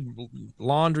dirty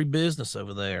laundry business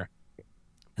over there.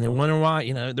 And they're wondering why,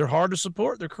 you know, they're hard to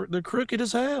support. They're crooked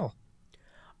as hell.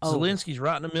 Zelensky's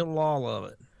right in the middle of all of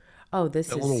it. Oh,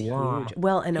 this is huge.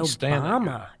 Well, and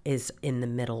Obama is in the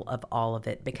middle of all of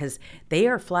it because they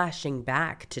are flashing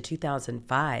back to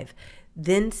 2005.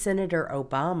 Then Senator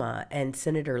Obama and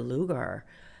Senator Lugar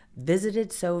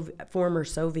visited former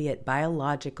Soviet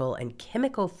biological and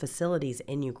chemical facilities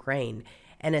in Ukraine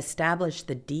and established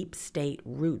the deep state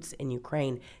roots in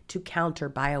Ukraine to counter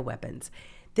bioweapons.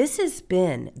 This has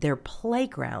been their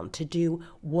playground to do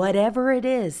whatever it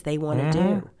is they want to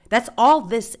do. That's all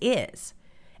this is.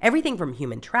 Everything from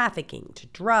human trafficking to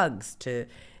drugs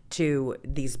to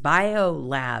these bio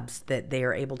labs that they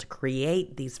are able to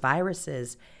create these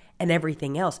viruses and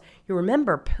everything else. You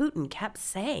remember Putin kept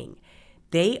saying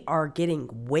they are getting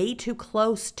way too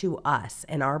close to us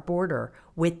and our border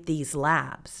with these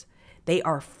labs. They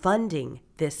are funding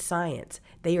this science.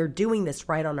 They are doing this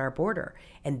right on our border.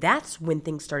 And that's when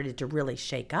things started to really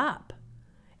shake up.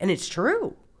 And it's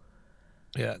true.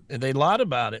 Yeah, they lied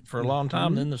about it for a long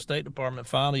time. Then the State Department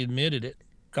finally admitted it,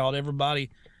 called everybody.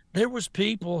 There was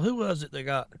people, who was it that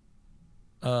got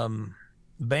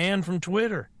banned from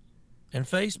Twitter and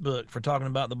Facebook for talking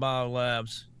about the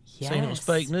biolabs, saying it was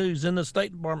fake news. Then the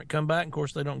State Department come back, and of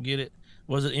course they don't get it.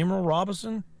 Was it Emerald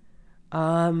Robinson?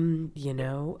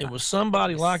 It was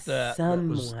somebody like that.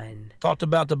 Someone talked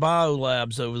about the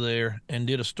biolabs over there and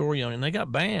did a story on it, and they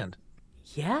got banned.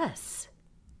 Yes.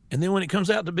 And then when it comes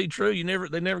out to be true,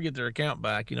 they never get their account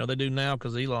back. They do now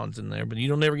because Elon's in there, but you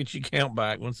don't never get your account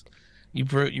back once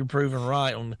you're proven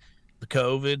right on the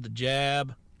COVID, the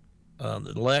jab,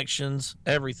 the elections,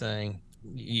 everything.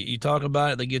 You talk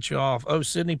about it, they get you off. Oh,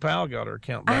 Sidney Powell got her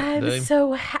account back today. I'm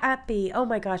so happy. Oh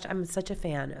my gosh, I'm such a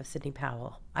fan of Sidney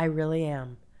Powell. I really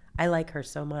am. I like her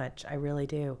so much. I really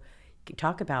do.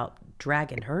 Talk about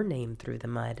dragging her name through the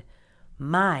mud.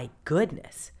 My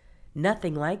goodness.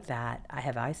 Nothing like that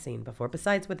have I seen before,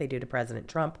 besides what they do to President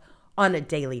Trump on a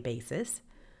daily basis.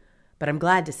 But I'm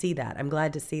glad to see that. I'm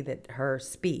glad to see that her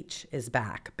speech is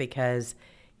back because,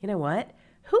 you know what?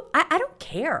 I don't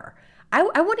care. I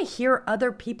want to hear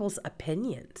other people's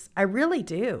opinions. I really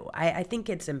do. I think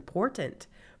it's important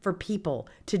for people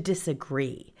to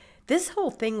disagree. This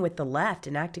whole thing with the left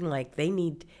and acting like they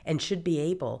need and should be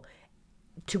able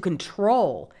to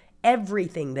control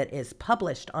everything that is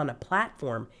published on a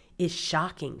platform is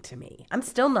shocking to me. I'm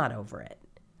still not over it.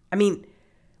 I mean,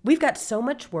 we've got so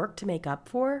much work to make up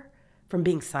for from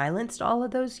being silenced all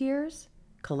of those years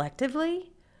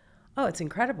collectively. Oh, it's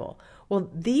incredible. Well,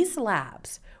 these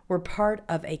labs were part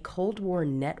of a Cold War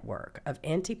network of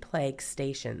anti-plague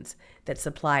stations that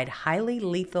supplied highly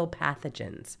lethal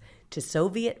pathogens to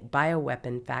Soviet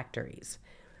bioweapon factories.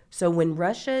 So when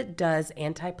Russia does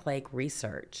anti-plague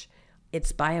research,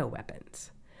 it's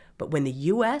bioweapons. But when the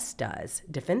U.S. does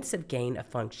defensive gain of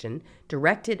function,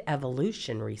 directed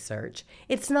evolution research,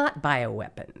 it's not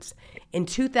bioweapons. In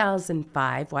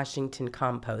 2005, Washington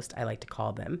Compost, I like to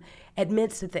call them,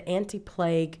 admits that the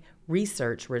anti-plague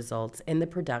research results in the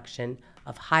production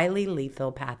of highly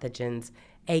lethal pathogens,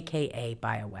 aka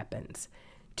bioweapons.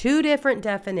 Two different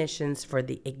definitions for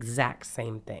the exact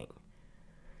same thing.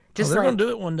 They're going to do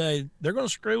it one day. They're going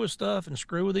to screw with stuff and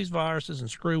screw with these viruses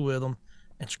and screw with them.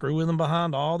 And screw with them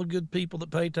behind all the good people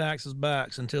that pay taxes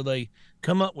backs until they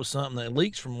come up with something that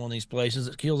leaks from one of these places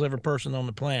that kills every person on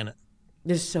the planet.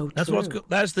 It's so true.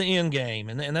 That's the end game,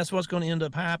 and that's what's going to end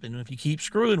up happening if you keep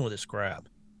screwing with this crap.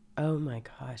 Oh my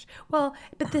gosh. Well,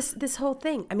 but this whole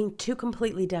thing, I mean, two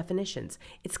completely definitions.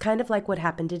 It's kind of like what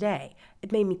happened today.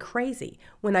 It made me crazy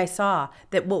when I saw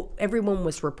that what everyone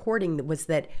was reporting was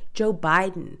that Joe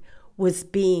Biden was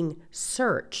being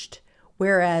searched,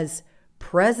 whereas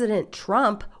President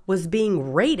Trump was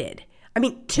being raided. I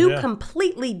mean, two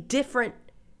completely different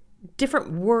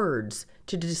words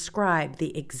to describe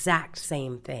the exact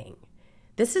same thing.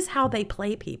 This is how they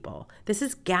play people. This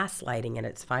is gaslighting at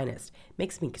its finest. It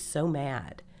makes me so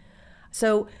mad.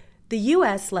 So the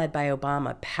U.S., led by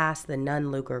Obama, passed the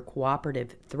Non-Nuclear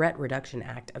Cooperative Threat Reduction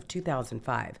Act of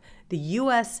 2005. The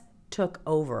U.S. took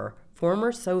over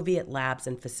former Soviet labs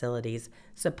and facilities,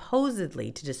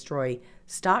 supposedly to destroy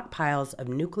stockpiles of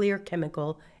nuclear,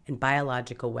 chemical, and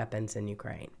biological weapons in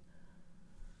Ukraine.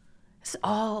 It's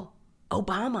all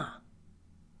Obama.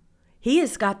 He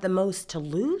has got the most to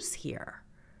lose here.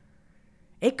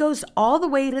 It goes all the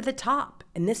way to the top,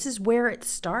 and this is where it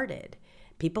started.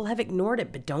 People have ignored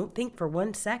it, but don't think for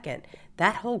 1 second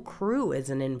that whole crew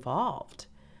isn't involved.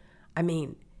 I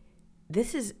mean,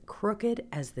 this is crooked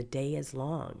as the day is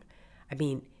long. I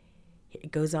mean,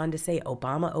 it goes on to say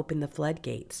Obama opened the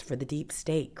floodgates for the deep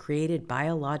state, created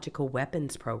biological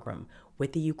weapons program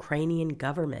with the Ukrainian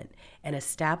government, and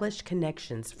established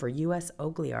connections for U.S.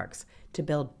 oligarchs to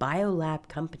build biolab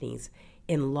companies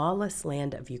in lawless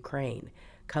land of Ukraine,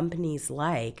 companies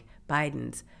like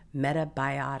Biden's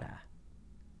Metabiota.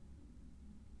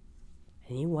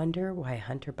 And you wonder why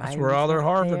Hunter Biden. That's where all their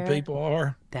Harvard there. people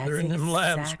are. They're in them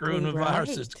labs exactly screwing with right.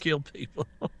 viruses to kill people.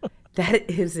 That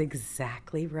is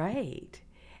exactly right.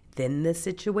 Then the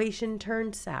situation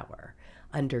turned sour.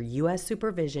 Under U.S.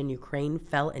 supervision, Ukraine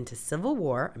fell into civil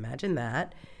war. Imagine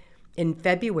that. In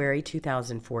February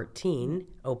 2014,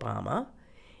 Obama.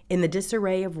 In the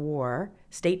disarray of war,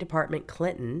 State Department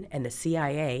Clinton and the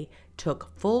CIA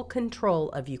took full control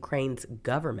of Ukraine's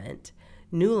government.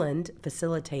 Nuland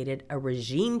facilitated a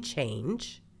regime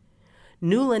change.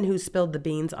 Nuland, who spilled the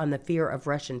beans on the fear of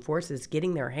Russian forces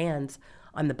getting their hands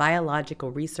on the biological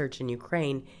research in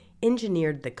Ukraine,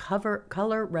 engineered the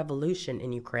color revolution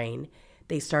in Ukraine.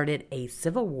 They started a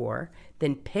civil war,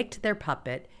 then picked their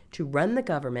puppet to run the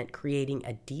government, creating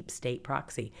a deep state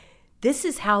proxy. This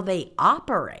is how they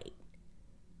operate.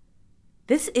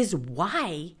 This is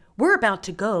why we're about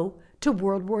to go to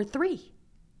World War III.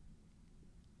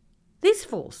 These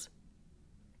fools.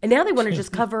 And now they want to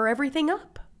just cover everything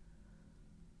up.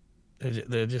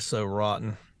 They're just so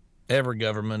rotten. Every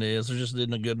government is. There just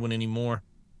isn't a good one anymore.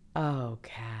 Oh,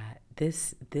 Kat,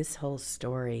 this whole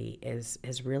story has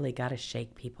really got to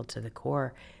shake people to the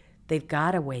core. They've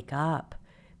got to wake up.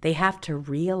 They have to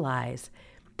realize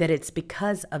that it's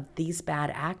because of these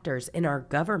bad actors in our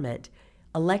government,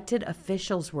 elected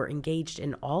officials were engaged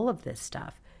in all of this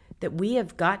stuff, that we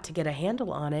have got to get a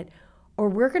handle on it, or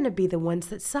we're going to be the ones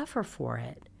that suffer for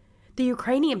it. The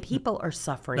Ukrainian people are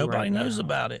suffering. Nobody right knows now.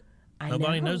 About it. I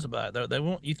Nobody know. knows about it. They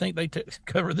won't. You think they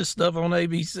cover this stuff on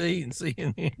ABC and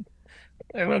CNN?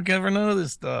 They won't cover none of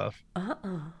this stuff.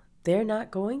 They're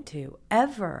not going to,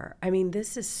 ever. I mean,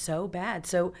 this is so bad.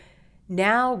 So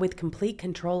now, with complete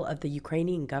control of the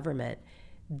Ukrainian government,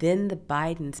 then the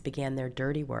Bidens began their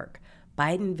dirty work.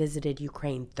 Biden visited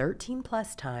Ukraine 13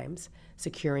 plus times,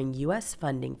 securing U.S.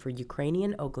 funding for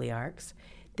Ukrainian oligarchs.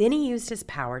 Then he used his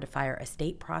power to fire a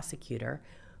state prosecutor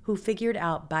who figured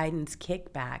out Biden's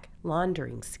kickback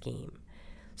laundering scheme.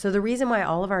 So the reason why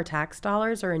all of our tax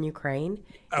dollars are in Ukraine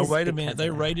Oh, is wait a because minute. of They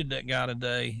that. raided that guy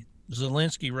today.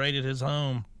 Zelensky raided his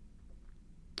home.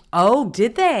 Oh,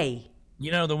 did they?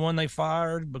 You know, the one they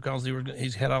fired because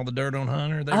he's had all the dirt on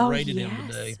Hunter. They raided him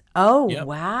today. Oh, Yep.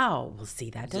 wow. Well, see,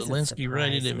 that doesn't Zelensky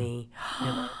raided surprise him. me.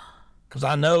 Because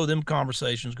I know them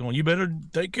conversations going, you better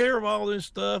take care of all this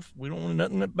stuff. We don't want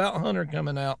nothing about Hunter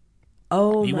coming out.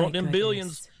 Oh, You my want them goodness.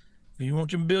 billions. If you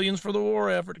want your billions for the war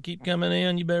effort to keep coming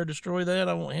in, you better destroy that.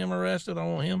 I want him arrested. I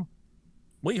want him.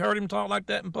 We heard him talk like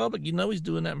that in public. You know he's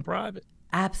doing that in private.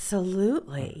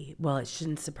 Absolutely. Well, it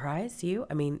shouldn't surprise you.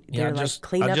 I mean, Yeah, they're like,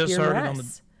 clean up your heard it on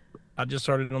mess. I just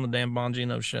heard it on the Dan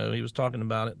Bongino show. He was talking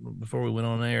about it before we went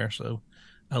on air, so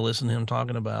I listened to him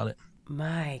talking about it.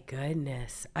 My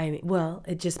goodness. I mean, well,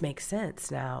 it just makes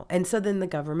sense now. And so then the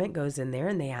government goes in there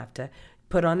and they have to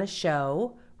put on a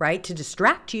show, right, to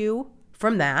distract you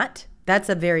from that. That's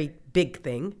a very big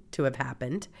thing to have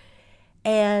happened.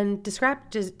 And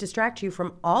distract you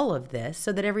from all of this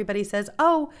so that everybody says,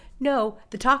 oh, no,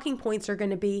 the talking points are going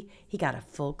to be, he got a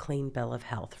full clean bill of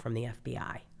health from the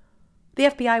FBI. The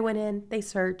FBI went in, they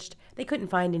searched, they couldn't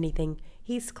find anything.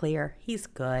 He's clear, he's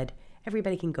good.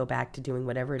 Everybody can go back to doing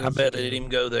whatever it is. I bet you they do. didn't even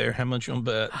go there. How much you gonna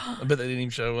bet? I bet they didn't even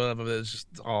show up. I bet it's just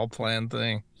all planned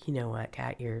thing. You know what,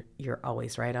 Kat? You're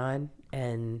always right on,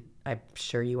 and I'm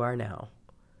sure you are now.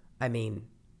 I mean,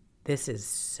 this is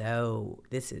so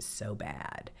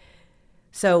bad.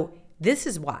 So this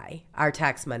is why our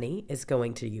tax money is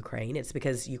going to Ukraine. It's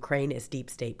because Ukraine is deep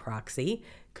state proxy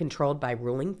controlled by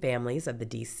ruling families of the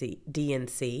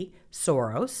DNC,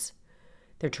 Soros.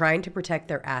 They're trying to protect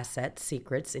their assets,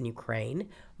 secrets in Ukraine,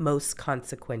 most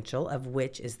consequential of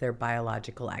which is their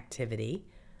biological activity.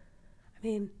 I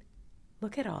mean,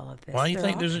 look at all of this. Why do you They're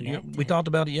think all there's connected. we talked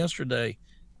about it yesterday.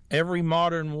 Every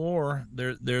modern war,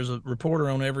 there's a reporter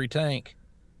on every tank,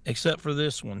 except for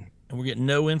this one, and we're getting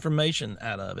no information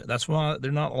out of it. That's why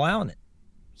they're not allowing it.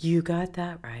 You got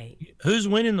that right. Who's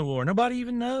winning the war? Nobody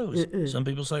even knows. Some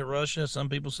people say Russia. Some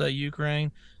people say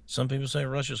Ukraine. Some people say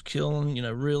Russia's killing,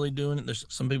 really doing it. There's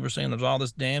some people are saying there's all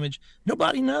this damage.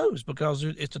 Nobody knows because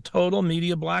it's a total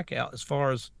media blackout as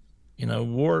far as,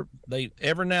 war. They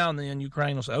every now and then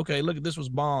Ukraine will say, okay, look, this was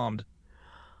bombed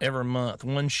every month,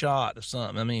 one shot of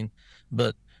something. I mean,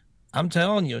 but I'm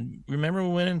telling you, remember we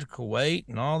went into Kuwait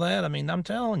and all that? I mean, I'm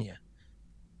telling you.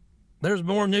 There was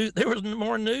more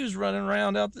news running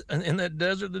around out in that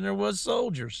desert than there was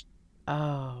soldiers.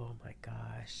 Oh my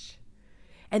gosh.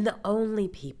 And the only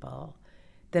people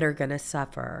that are going to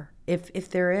suffer, if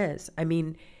there is, I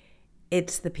mean,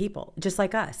 it's the people, just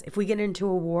like us. If we get into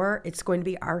a war, it's going to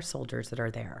be our soldiers that are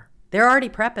there. They're already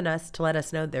prepping us to let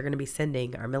us know they're going to be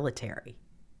sending our military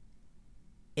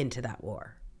into that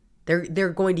war. They're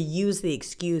going to use the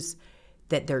excuse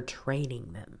that they're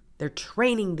training them. They're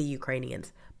training the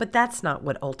Ukrainians, but that's not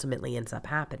what ultimately ends up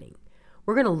happening.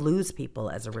 We're going to lose people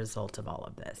as a result of all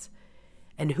of this.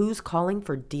 And who's calling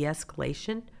for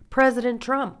de-escalation? President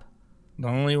Trump. The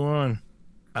only one.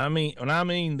 I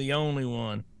mean the only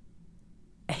one.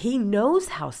 He knows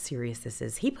how serious this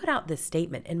is. He put out this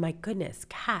statement, and my goodness,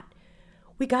 Kat,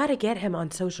 we got to get him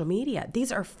on social media.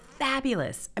 These are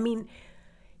fabulous. I mean,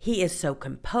 he is so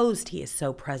composed. He is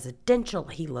so presidential.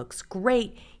 He looks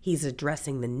great. He's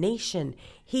addressing the nation.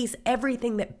 He's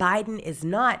everything that Biden is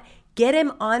not. Get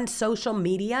him on social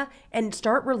media and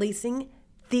start releasing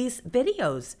these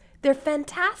videos. They're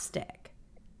fantastic.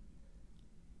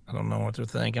 I don't know what they're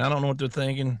thinking. I don't know what they're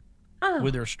thinking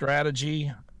with their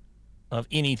strategy of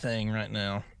anything right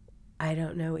now. I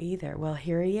don't know either. Well,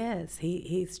 here he is.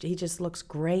 He just looks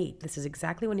great. This is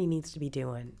exactly what he needs to be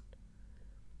doing.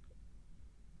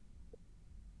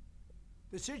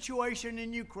 The situation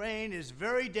in Ukraine is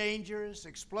very dangerous,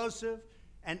 explosive,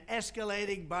 and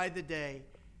escalating by the day.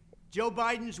 Joe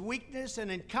Biden's weakness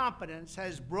and incompetence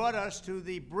has brought us to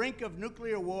the brink of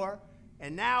nuclear war,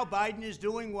 and now Biden is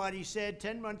doing what he said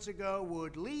 10 months ago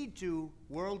would lead to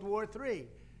World War III.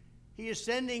 He is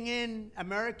sending in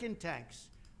American tanks.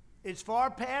 It's far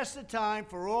past the time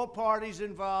for all parties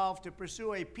involved to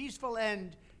pursue a peaceful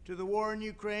end to the war in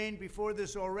Ukraine before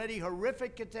this already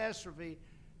horrific catastrophe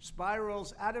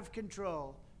spirals out of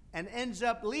control and ends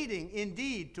up leading,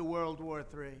 indeed, to World War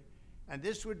III. And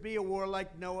this would be a war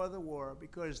like no other war,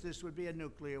 because this would be a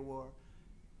nuclear war.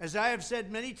 As I have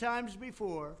said many times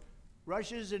before,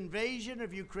 Russia's invasion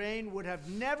of Ukraine would have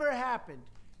never happened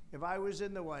if I was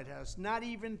in the White House. Not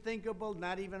even thinkable,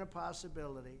 not even a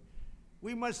possibility.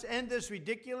 We must end this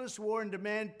ridiculous war and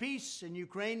demand peace in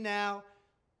Ukraine now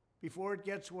before it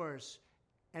gets worse.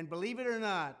 And believe it or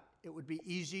not, it would be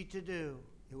easy to do.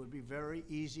 It would be very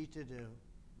easy to do.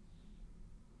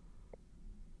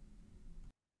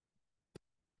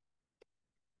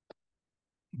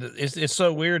 It's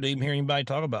so weird to even hear anybody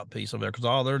talk about peace over there, because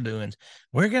all they're doing is,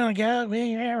 we're going to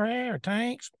go,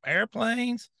 tanks,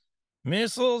 airplanes,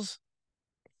 missiles.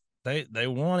 They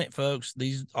want it, folks.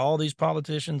 All these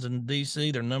politicians in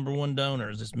D.C., their number one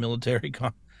donors is military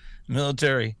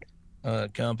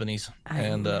companies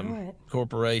and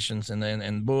corporations,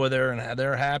 and boy,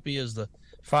 they're happy as the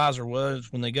Pfizer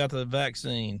was when they got the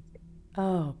vaccine.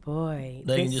 Oh boy,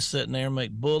 they can just sit in there and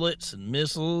make bullets and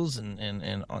missiles and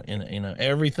you know,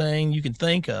 everything you can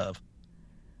think of,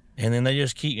 and then they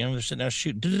just keep, you know, they're sitting there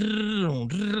shooting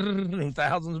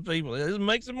thousands of people. It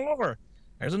makes them more.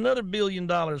 There's another $1 billion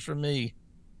for me.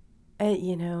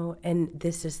 You know, and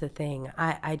this is the thing.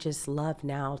 I just love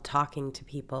now talking to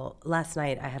people. Last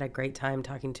night, I had a great time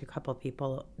talking to a couple of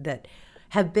people that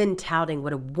have been touting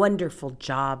what a wonderful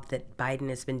job that Biden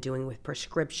has been doing with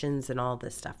prescriptions and all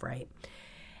this stuff, right?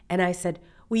 And I said,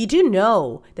 well, you do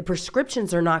know the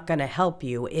prescriptions are not going to help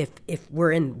you if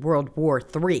we're in World War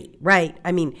III, right?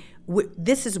 I mean,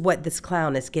 this is what this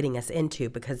clown is getting us into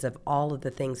because of all of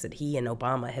the things that he and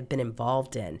Obama have been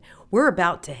involved in. We're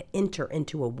about to enter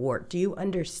into a war. Do you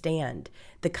understand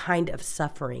the kind of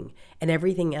suffering and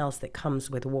everything else that comes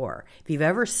with war? If you've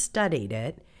ever studied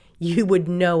it, you would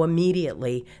know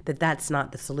immediately that that's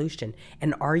not the solution.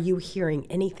 And are you hearing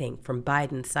anything from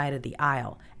Biden's side of the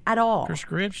aisle at all?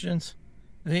 Prescriptions.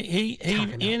 He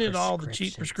ended all the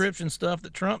cheap prescription stuff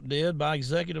that Trump did by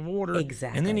executive order.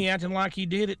 Exactly. And then he acted like he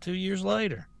did it 2 years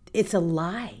later. It's a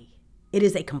lie. It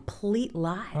is a complete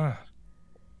lie.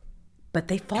 But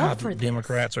they fall for this.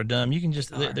 Democrats are dumb. You can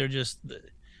just, they're just,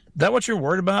 that what you're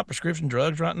worried about, prescription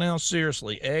drugs right now?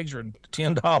 Seriously, eggs are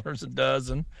 $10 a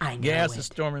dozen. I know Gas is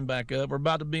storming back up. We're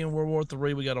about to be in World War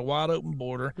III. We got a wide open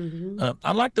border.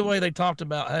 I like the way they talked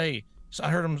about, hey, so I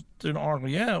heard them through an article.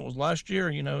 Yeah, it was last year,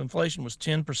 you know, inflation was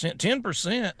 10%.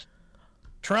 10%.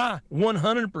 Try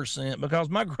 100%, because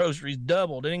my groceries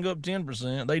doubled. They didn't go up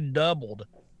 10%. They doubled.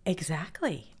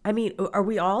 Exactly. I mean, are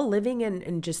we all living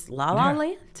in just la-la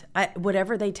land?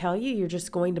 Whatever they tell you, you're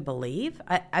just going to believe?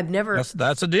 I've never...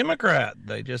 That's a Democrat.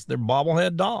 They're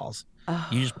bobblehead dolls. Oh.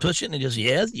 You just push it and it just,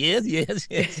 yes,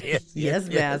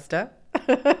 master.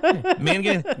 Men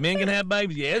can have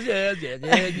babies. Yes,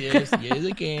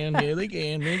 they can. Yeah, they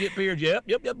can. Men get periods. Yep,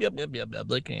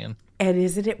 they can. And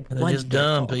isn't it wonderful? They're just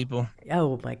dumb people.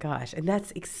 Oh my gosh. And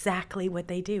that's exactly what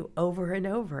they do over and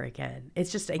over again.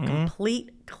 It's just a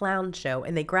complete clown show,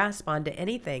 and they grasp onto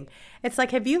anything. It's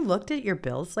like, have you looked at your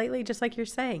bills lately? Just like you're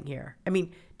saying here. I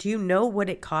mean, do you know what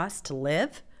it costs to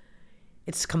live?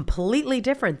 It's completely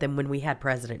different than when we had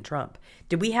President Trump.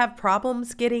 Did we have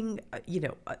problems getting,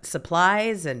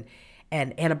 supplies and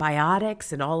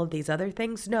antibiotics and all of these other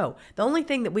things? No. The only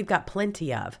thing that we've got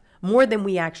plenty of, more than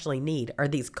we actually need, are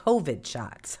these COVID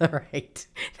shots, all right,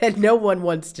 that no one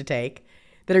wants to take,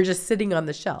 that are just sitting on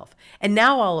the shelf. And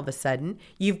now all of a sudden,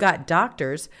 you've got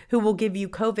doctors who will give you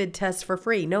COVID tests for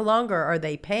free. No longer are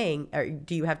they paying, or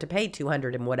do you have to pay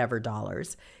 $200 and whatever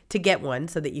dollars to get one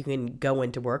so that you can go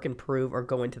into work and prove, or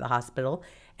go into the hospital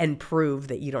and prove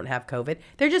that you don't have COVID.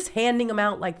 They're just handing them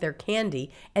out like they're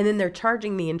candy, and then they're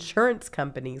charging the insurance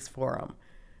companies for them.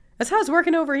 That's how it's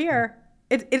working over here.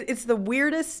 It's the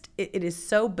weirdest. It is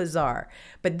so bizarre.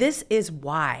 But this is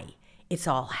why it's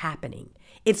all happening.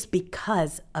 It's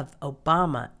because of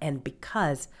Obama and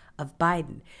because of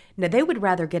Biden. Now, they would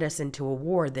rather get us into a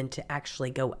war than to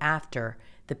actually go after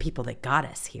the people that got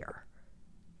us here,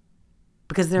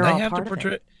 because they're all part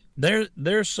of it.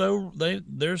 They're so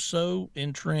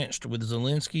entrenched with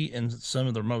Zelensky and some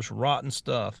of the most rotten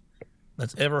stuff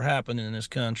that's ever happened in this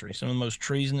country, some of the most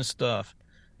treasonous stuff,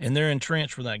 and they're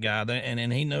entrenched with that guy,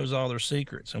 and he knows all their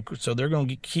secrets, so they're going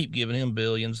to keep giving him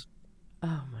billions.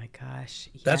 Oh my gosh!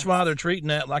 Yes. That's why they're treating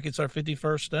that like it's our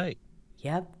 51st state.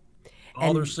 Yep.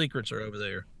 All their secrets are over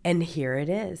there. And here it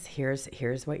is. Here's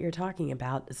what you're talking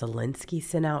about. Zelensky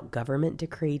sent out government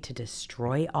decree to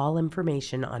destroy all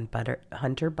information on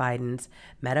Hunter Biden's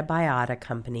Metabiota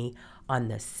company on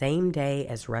the same day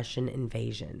as Russian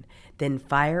invasion. Then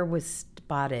fire was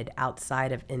spotted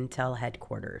outside of Intel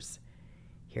headquarters.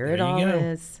 Here it all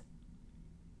is.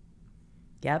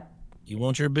 Yep. You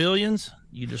want your billions?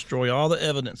 You destroy all the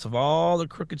evidence of all the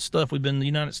crooked stuff the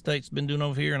United States been doing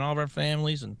over here and all of our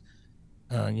families, and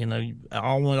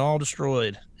all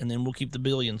destroyed, and then we'll keep the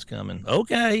billions coming.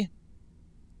 Okay.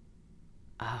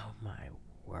 Oh my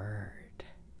word.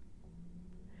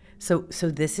 So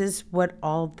this is what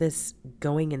all this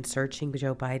going and searching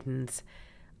Joe Biden's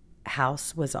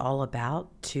house was all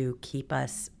about, to keep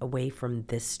us away from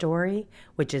this story,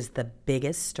 which is the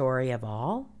biggest story of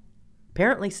all?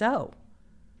 Apparently so.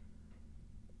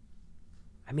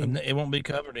 I mean, it won't be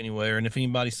covered anywhere, and if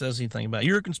anybody says anything about it,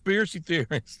 you're a conspiracy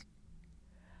theorist.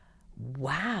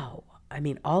 Wow. I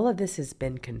mean, all of this has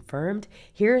been confirmed.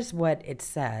 Here's what it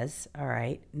says. All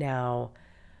right. Now,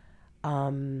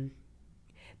 the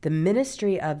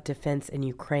Ministry of Defense in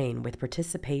Ukraine, with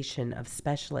participation of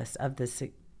specialists of the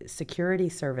Security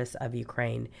Service of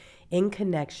Ukraine, in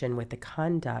connection with the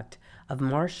conduct of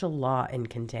martial law in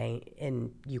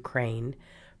Ukraine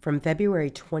from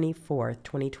February 24th,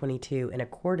 2022, in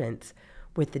accordance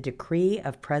with the decree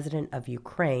of President of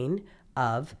Ukraine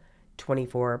of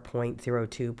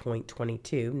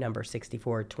 24.02.22, number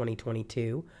 64,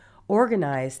 2022,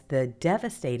 organized the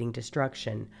devastating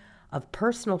destruction of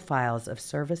personal files of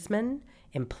servicemen,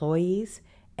 employees,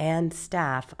 and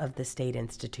staff of the State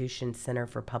Institution Center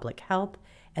for Public Health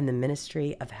and the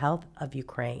Ministry of Health of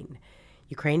Ukraine,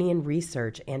 Ukrainian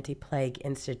Research Anti-Plague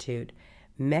Institute,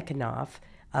 Mekhanov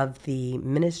of the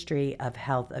Ministry of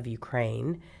Health of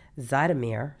Ukraine,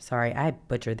 Zhytomyr, sorry, I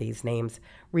butcher these names,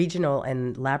 regional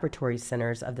and laboratory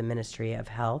centers of the Ministry of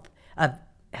Health of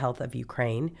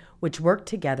Ukraine, which work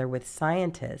together with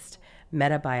scientist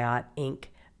Metabiot Inc.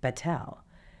 Batel.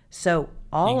 So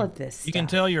all of this You can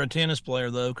tell you're a tennis player,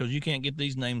 though, because you can't get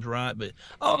these names right. But,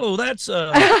 that's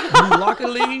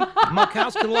Mulakali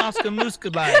Makauskalaska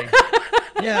Muskalai.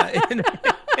 Yeah.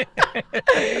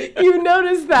 You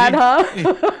noticed that, huh?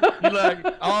 You like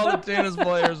all the tennis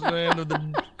players, man, with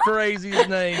the craziest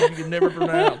names you could never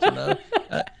pronounce.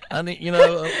 I need,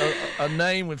 a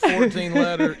name with 14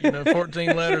 letters,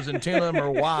 14 letters, and 10 of them are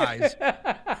Y's.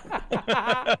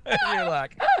 You're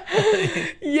like,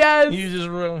 yes. You just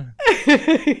really.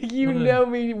 You know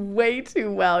me way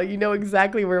too well. You know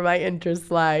exactly where my interests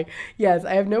lie. Yes,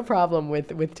 I have no problem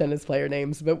with tennis player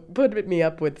names, but put me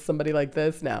up with somebody like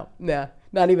this, no. Nah,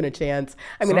 not even a chance.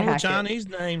 I'm going to hack it. Some of the Chinese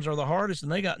names are the hardest,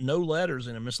 and they got no letters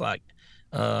in them. It's like,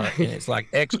 and it's like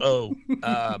XO,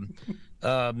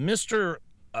 Mr.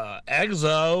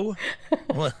 Exo.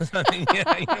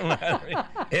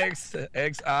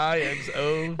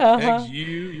 XIXO,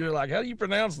 XU. You're like, how do you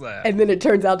pronounce that? And then it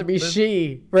turns out to be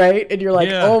she, right? And you're like,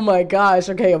 oh my gosh,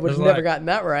 okay, I would have never gotten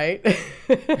that right.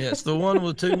 Yes, the one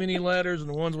with too many letters and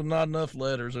the ones with not enough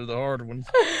letters are the hard ones.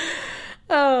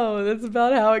 Oh, that's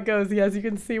about how it goes. Yes, you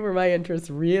can see where my interests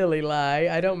really lie.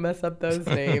 I don't mess up those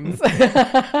names.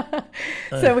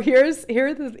 So here's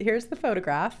the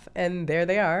photograph, and there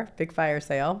they are. Big fire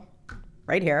sale,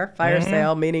 right here. Fire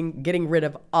sale, meaning getting rid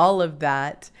of all of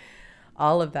that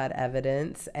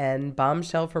evidence. And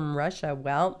bombshell from Russia.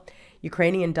 Well,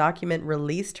 Ukrainian document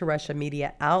released to Russia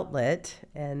media outlet,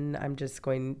 and I'm just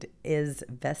going to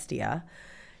Izvestia,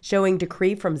 showing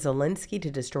decree from Zelensky to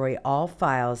destroy all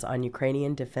files on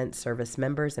Ukrainian Defense Service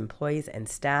members, employees, and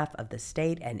staff of the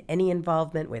state and any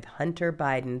involvement with Hunter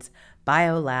Biden's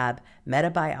biolab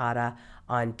Metabiota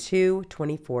on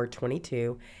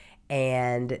 2/24/22.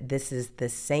 And this is the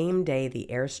same day the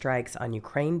airstrikes on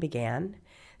Ukraine began.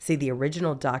 See the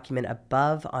original document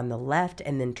above on the left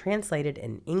and then translated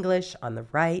in English on the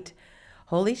right.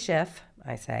 Holy shift,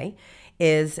 I say.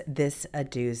 Is this a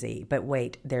doozy? But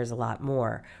wait, there's a lot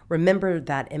more. Remember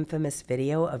that infamous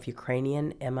video of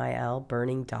Ukrainian MIL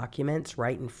burning documents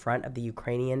right in front of the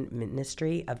Ukrainian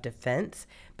Ministry of Defense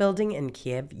building in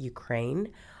Kiev, Ukraine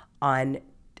on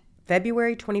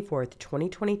February 24th,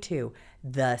 2022,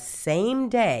 the same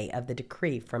day of the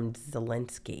decree from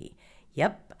Zelensky.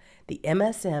 Yep, the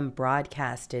MSM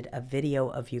broadcasted a video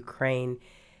of Ukraine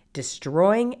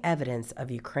destroying evidence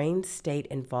of Ukraine's state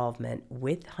involvement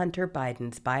with Hunter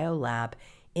Biden's biolab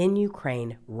in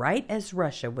Ukraine right as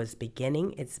Russia was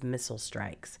beginning its missile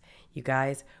strikes. You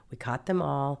guys, we caught them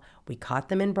all. We caught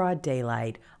them in broad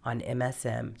daylight on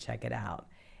MSM. Check it out.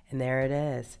 And there it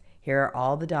is. Here are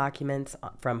all the documents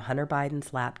from Hunter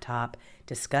Biden's laptop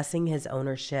discussing his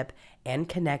ownership and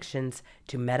connections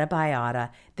to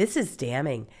Metabiota. This is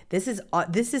damning. This is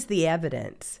the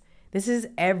evidence. This is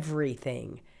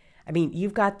everything. I mean,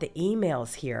 you've got the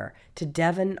emails here to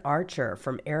Devon Archer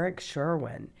from Eric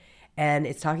Sherwin, and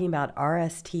it's talking about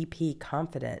RSTP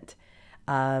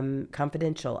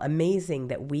confidential. Amazing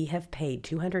that we have paid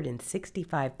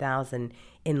 $265,000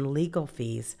 in legal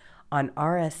fees on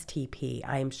RSTP.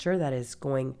 I am sure that is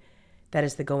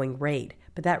the going rate,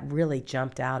 but that really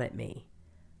jumped out at me.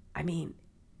 I mean,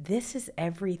 this is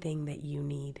everything that you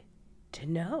need to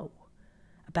know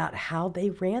about how they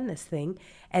ran this thing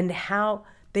and how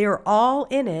they are all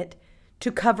in it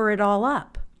to cover it all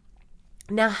up.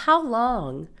 Now, how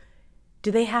long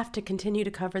do they have to continue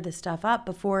to cover this stuff up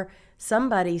before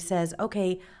somebody says,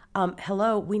 okay,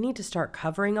 hello, we need to start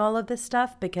covering all of this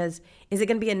stuff? Because is it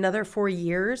going to be another 4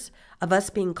 years of us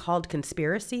being called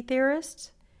conspiracy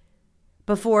theorists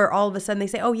before all of a sudden they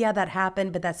say, oh, yeah, that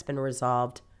happened, but that's been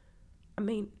resolved? I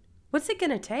mean, what's it going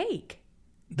to take?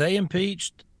 They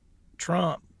impeached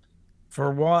Trump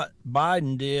for what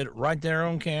Biden did right there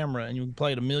on camera, and you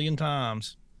played 1 million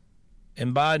times.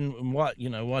 And Biden,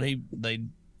 they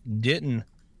didn't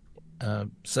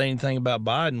say anything about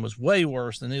Biden was way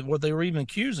worse than what they were even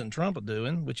accusing Trump of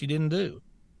doing, which he didn't do.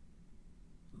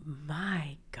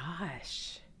 My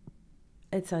gosh.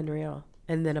 It's unreal.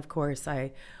 And then, of course,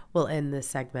 I will end this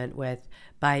segment with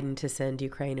Biden to send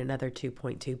Ukraine another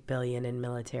 $2.2 billion in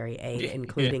military aid,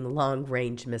 including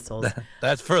long-range missiles.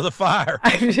 That's for the fire.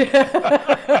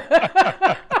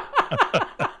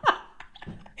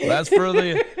 That's for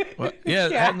the,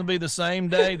 it happened to be the same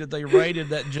day that they raided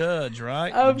that judge,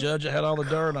 right? The judge that had all the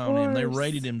dirt on him. They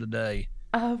raided him today.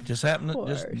 Just happened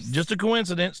to, just a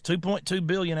coincidence. 2.2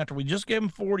 billion after we just gave him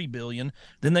 40 billion.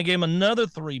 Then they gave him another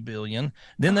 3 billion.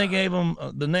 Then they gave him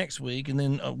the next week, and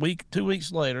then 2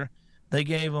 weeks later, they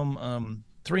gave him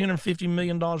 $350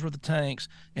 million worth of tanks,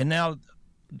 and now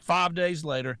 5 days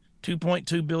later,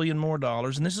 $2.2 billion more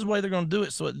dollars. And this is the way they're going to do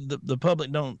it, so the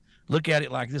public don't look at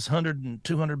it like this $100 and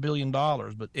 $200 billion.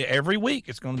 But every week,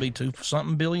 it's going to be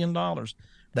 $2-something billion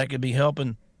that could be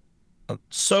helping.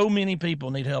 So many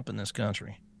people need help in this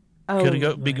country.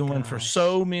 Could be going for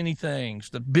so many things,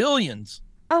 the billions.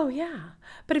 Oh, yeah.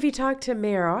 But if you talk to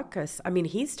Mayor Aukus, I mean,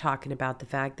 he's talking about the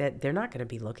fact that they're not going to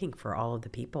be looking for all of the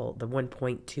people, the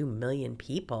 1.2 million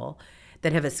people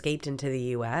that have escaped into the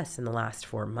U.S. in the last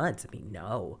 4 months. I mean,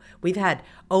 no. We've had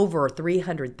over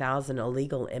 300,000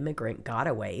 illegal immigrant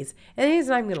gotaways, and he's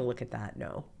not even going to look at that.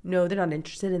 No, they're not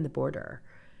interested in the border.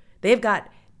 They've got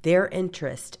their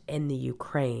interest in the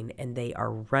Ukraine, and they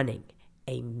are running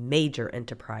a major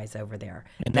enterprise over there.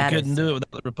 And they couldn't do it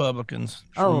without the Republicans.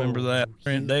 Remember that.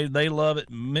 They love it.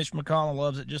 Mitch McConnell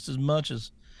loves it just as much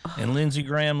as, and Lindsey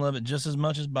Graham love it just as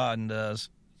much as Biden does.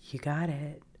 You got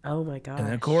it. Oh, my gosh.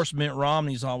 And, of course, Mitt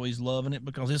Romney's always loving it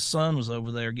because his son was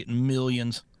over there getting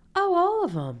millions. Oh, all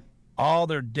of them. All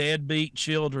their deadbeat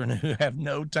children who have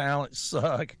no talent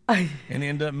suck and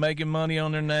end up making money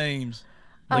on their names.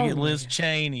 Look at Liz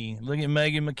Cheney. Look at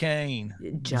Meghan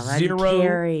McCain. John Zero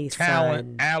Kerry,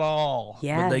 talent at all.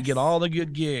 Yes. But they get all the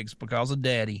good gigs because of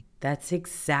daddy. That's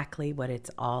exactly what it's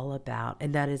all about.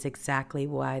 And that is exactly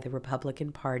why the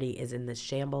Republican Party is in the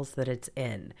shambles that it's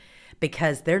in.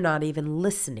 Because they're not even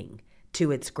listening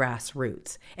to its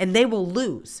grassroots. And they will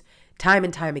lose time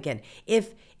and time again.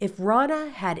 If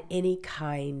Ronna had any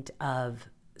kind of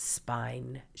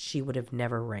spine, she would have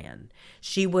never ran.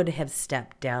 She would have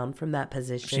stepped down from that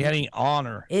position. If she had any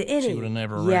honor, she would have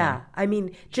never ran. Yeah. I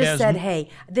mean, just said, hey,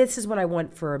 this is what I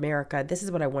want for America. This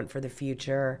is what I want for the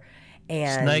future.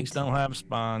 And snakes don't have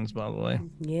spines, by the way.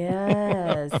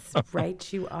 Yes,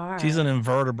 right you are. She's an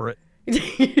invertebrate.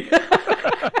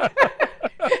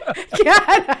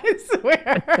 God, I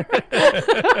swear.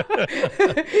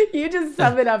 You just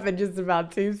sum it up in just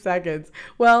about 2 seconds.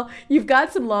 Well, you've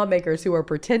got some lawmakers who are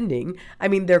pretending. I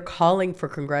mean, they're calling for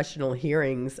congressional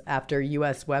hearings after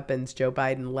U.S. weapons Joe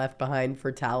Biden left behind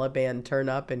for Taliban turn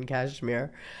up in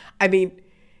Kashmir. I mean,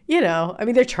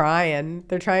 they're trying.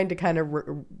 They're trying to kind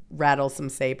of rattle some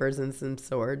sabers and some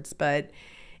swords, but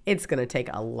it's going to take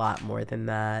a lot more than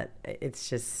that. It's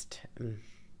just,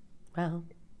 well,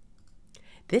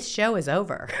 this show is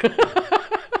over.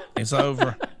 It's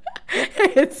over.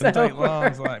 It's Doesn't take over. long.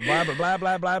 It's like blah, blah, blah,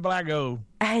 blah, blah, blah, go.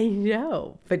 I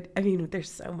know, but I mean,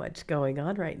 there's so much going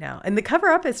on right now, and the cover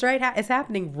up is is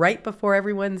happening right before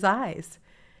everyone's eyes,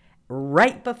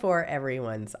 right before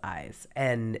everyone's eyes.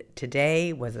 And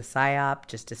today was a psyop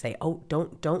just to say, oh,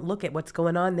 don't look at what's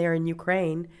going on there in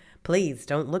Ukraine. Please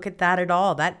don't look at that at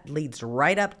all. That leads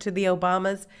right up to the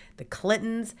Obamas, the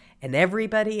Clintons, and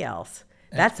everybody else.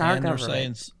 That's our and they're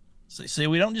government. saying, see,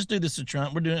 we don't just do this to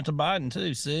Trump. We're doing it to Biden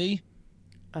too. See,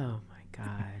 Oh my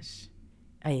gosh.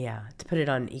 Yeah, to put it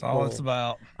on that's all it's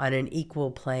about. on an equal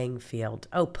playing field.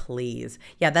 Oh, please.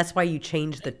 Yeah, that's why you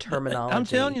changed the terminology. I'm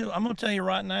telling you, I'm going to tell you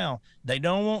right now. They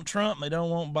don't want Trump. They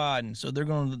don't want Biden. So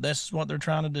that's what they're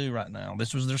trying to do right now.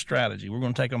 This was their strategy. We're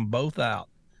going to take them both out.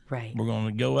 Right. We're going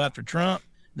to go after Trump.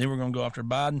 Then we're going to go after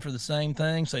Biden for the same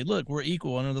thing. Say, look, we're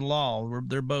equal under the law.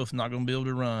 They're both not going to be able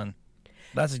to run.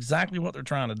 That's exactly what they're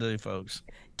trying to do, folks.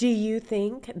 Do you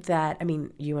think that, I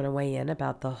mean, you want to weigh in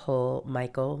about the whole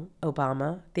Michael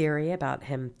Obama theory about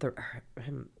him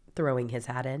throwing his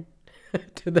hat in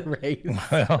to the race?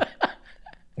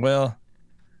 Well,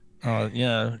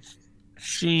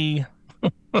 she.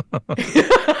 Oh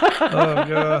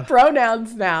God.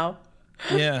 Pronouns now.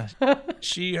 Yeah,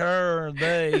 she, her,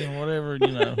 they, whatever,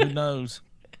 who knows.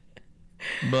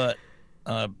 But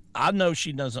I know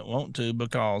she doesn't want to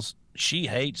because she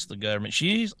hates the government.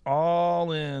 She's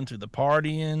all into the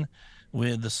partying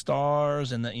with the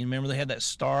stars. And you remember they had that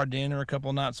star dinner a couple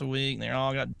of nights a week, and they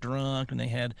all got drunk, and they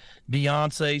had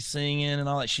Beyonce singing and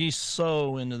all that. She's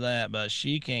so into that, but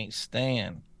she can't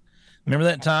stand. Remember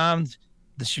that time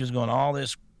that she was going all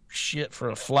this shit for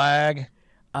a flag?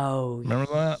 Oh,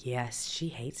 remember that? Yes, she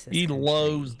hates this. She country.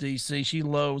 loathes DC. She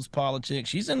loathes politics.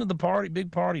 She's into the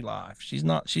big party life. She's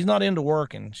not into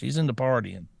working. She's into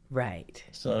partying. Right.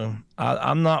 So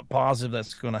I'm not positive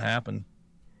that's going to happen.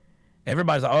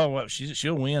 Everybody's like, oh, well,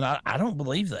 she'll win. I don't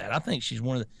believe that. I think she's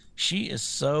she is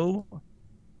so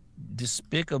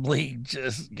despicably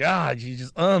she's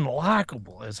just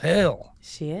unlikable as hell.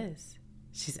 She is.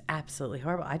 She's absolutely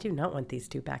horrible. I do not want these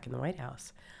two back in the White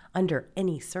House under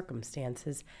any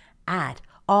circumstances at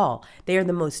all. They are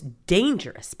the most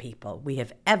dangerous people we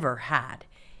have ever had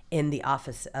in the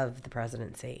office of the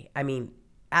presidency. I mean,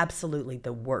 absolutely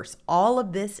the worst. All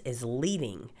of this is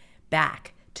leading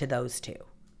back to those two.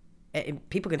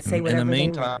 People can say whatever in the they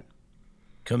meantime,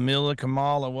 want.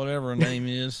 Kamala, whatever her name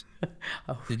is.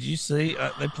 Oh. Did you see?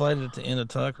 They played it at the end of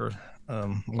Tucker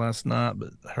last night,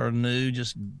 but her new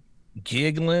just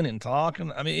giggling and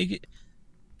talking. I mean,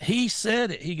 he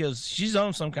said it. He goes, she's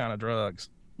on some kind of drugs.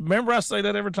 Remember I say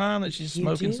that every time that she's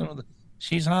smoking some of the,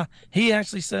 she's high. He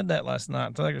actually said that last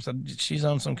night. Tucker said she's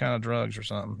on some kind of drugs or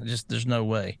something. Just, there's no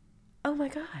way. Oh my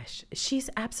gosh. She's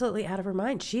absolutely out of her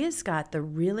mind. She has got the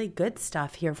really good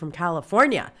stuff here from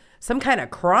California. Some kind of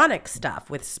chronic stuff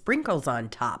with sprinkles on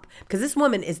top. Because this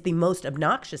woman is the most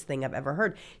obnoxious thing I've ever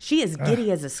heard. She is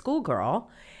giddy as a schoolgirl.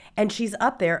 And she's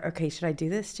up there. Okay, should I do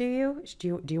this to you?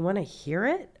 Do you want to hear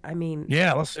it? I mean...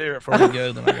 Yeah, let's hear it before we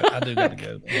go. Then I do got to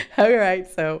go. All right,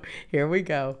 so here we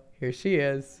go. Here she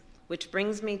is. Which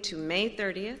brings me to May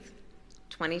 30th,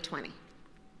 2020.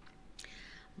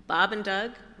 Bob and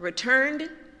Doug returned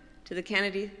to the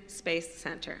Kennedy Space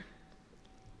Center.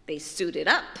 They suited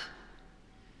up,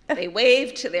 they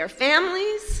waved to their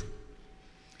families,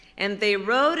 and they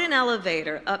rode an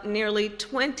elevator up nearly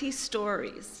 20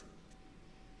 stories.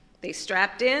 They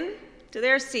strapped in to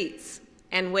their seats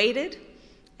and waited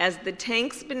as the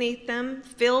tanks beneath them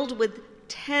filled with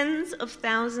tens of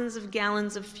thousands of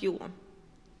gallons of fuel.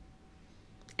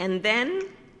 And then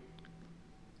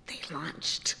they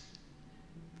launched.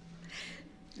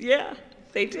 Yeah,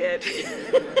 they did.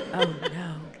 Oh,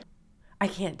 no. I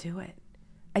can't do it.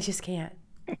 I just can't.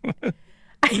 They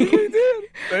did.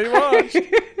 They watched.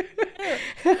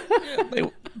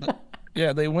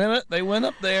 They went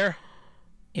up there,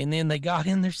 and then they got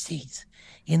in their seats,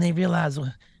 and they realized,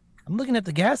 well, I'm looking at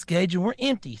the gas gauge, and we're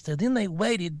empty. So then they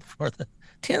waited for the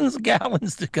tens of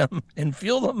gallons to come and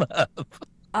fill them up.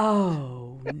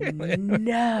 Oh,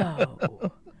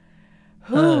 no.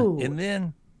 Who and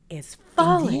then is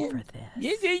falling for this?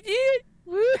 Yes, they did.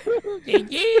 Woo, they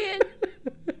did.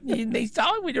 And they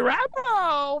saw it with their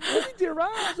eyebrows. With their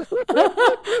eyes.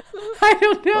 I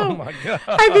don't know. Oh, my God.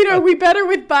 I mean, are we better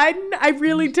with Biden? I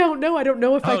really don't know. I don't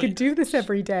know if I could do this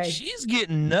every day. She's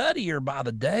getting nuttier by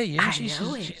the day, isn't she? I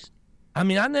know it. I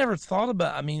mean, I never thought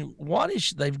about, what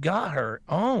is they've got her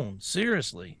on?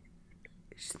 Seriously.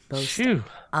 She's the most Phew.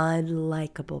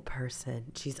 unlikable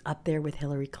person. She's up there with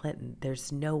Hillary Clinton.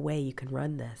 There's no way you can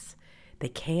run this. They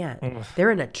can't.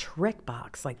 They're in a trick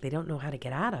box. Like, they don't know how to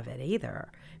get out of it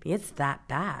either. I mean, it's that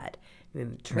bad. I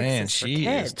mean, tricks Man, is for she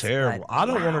kids, is terrible. but I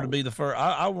don't want her wow. to be the first.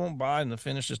 I want Biden to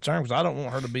finish his term because I don't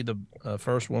want her to be the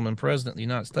first woman president of the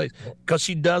United States because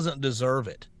she doesn't deserve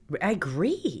it I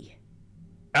agree.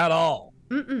 at all.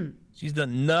 She's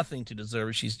done nothing to deserve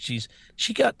it.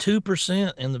 She got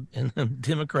 2% in the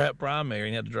Democrat primary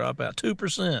and had to drop out.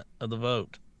 2% of the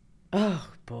vote.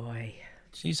 Oh, boy.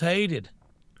 She's hated.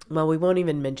 Well, we won't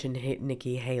even mention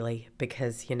Nikki Haley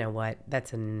because you know what?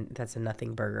 That's a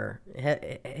nothing burger.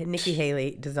 Nikki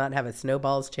Haley does not have a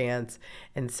snowball's chance,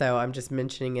 and so I'm just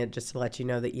mentioning it just to let you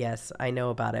know that yes, I know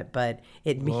about it, but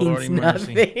it means Lordy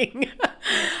mercy. nothing.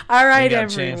 All right,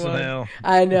 got a chance in everyone. hell.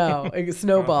 I know, a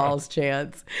snowball's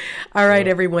chance. All right,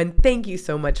 everyone. Thank you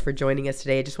so much for joining us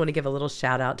today. I just want to give a little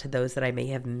shout out to those that I may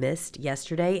have missed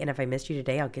yesterday, and if I missed you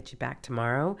today, I'll get you back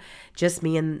tomorrow. Just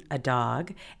me and a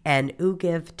dog, and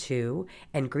Ugiv2,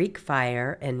 and Greek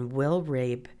Fire, and Will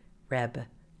Reb.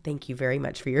 Thank you very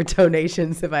much for your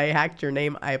donations. If I hacked your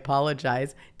name, I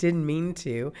apologize. Didn't mean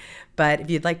to. But if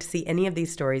you'd like to see any of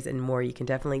these stories and more, you can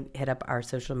definitely hit up our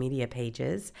social media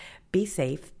pages. Be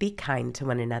safe, be kind to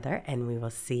one another, and we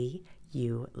will see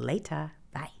you later.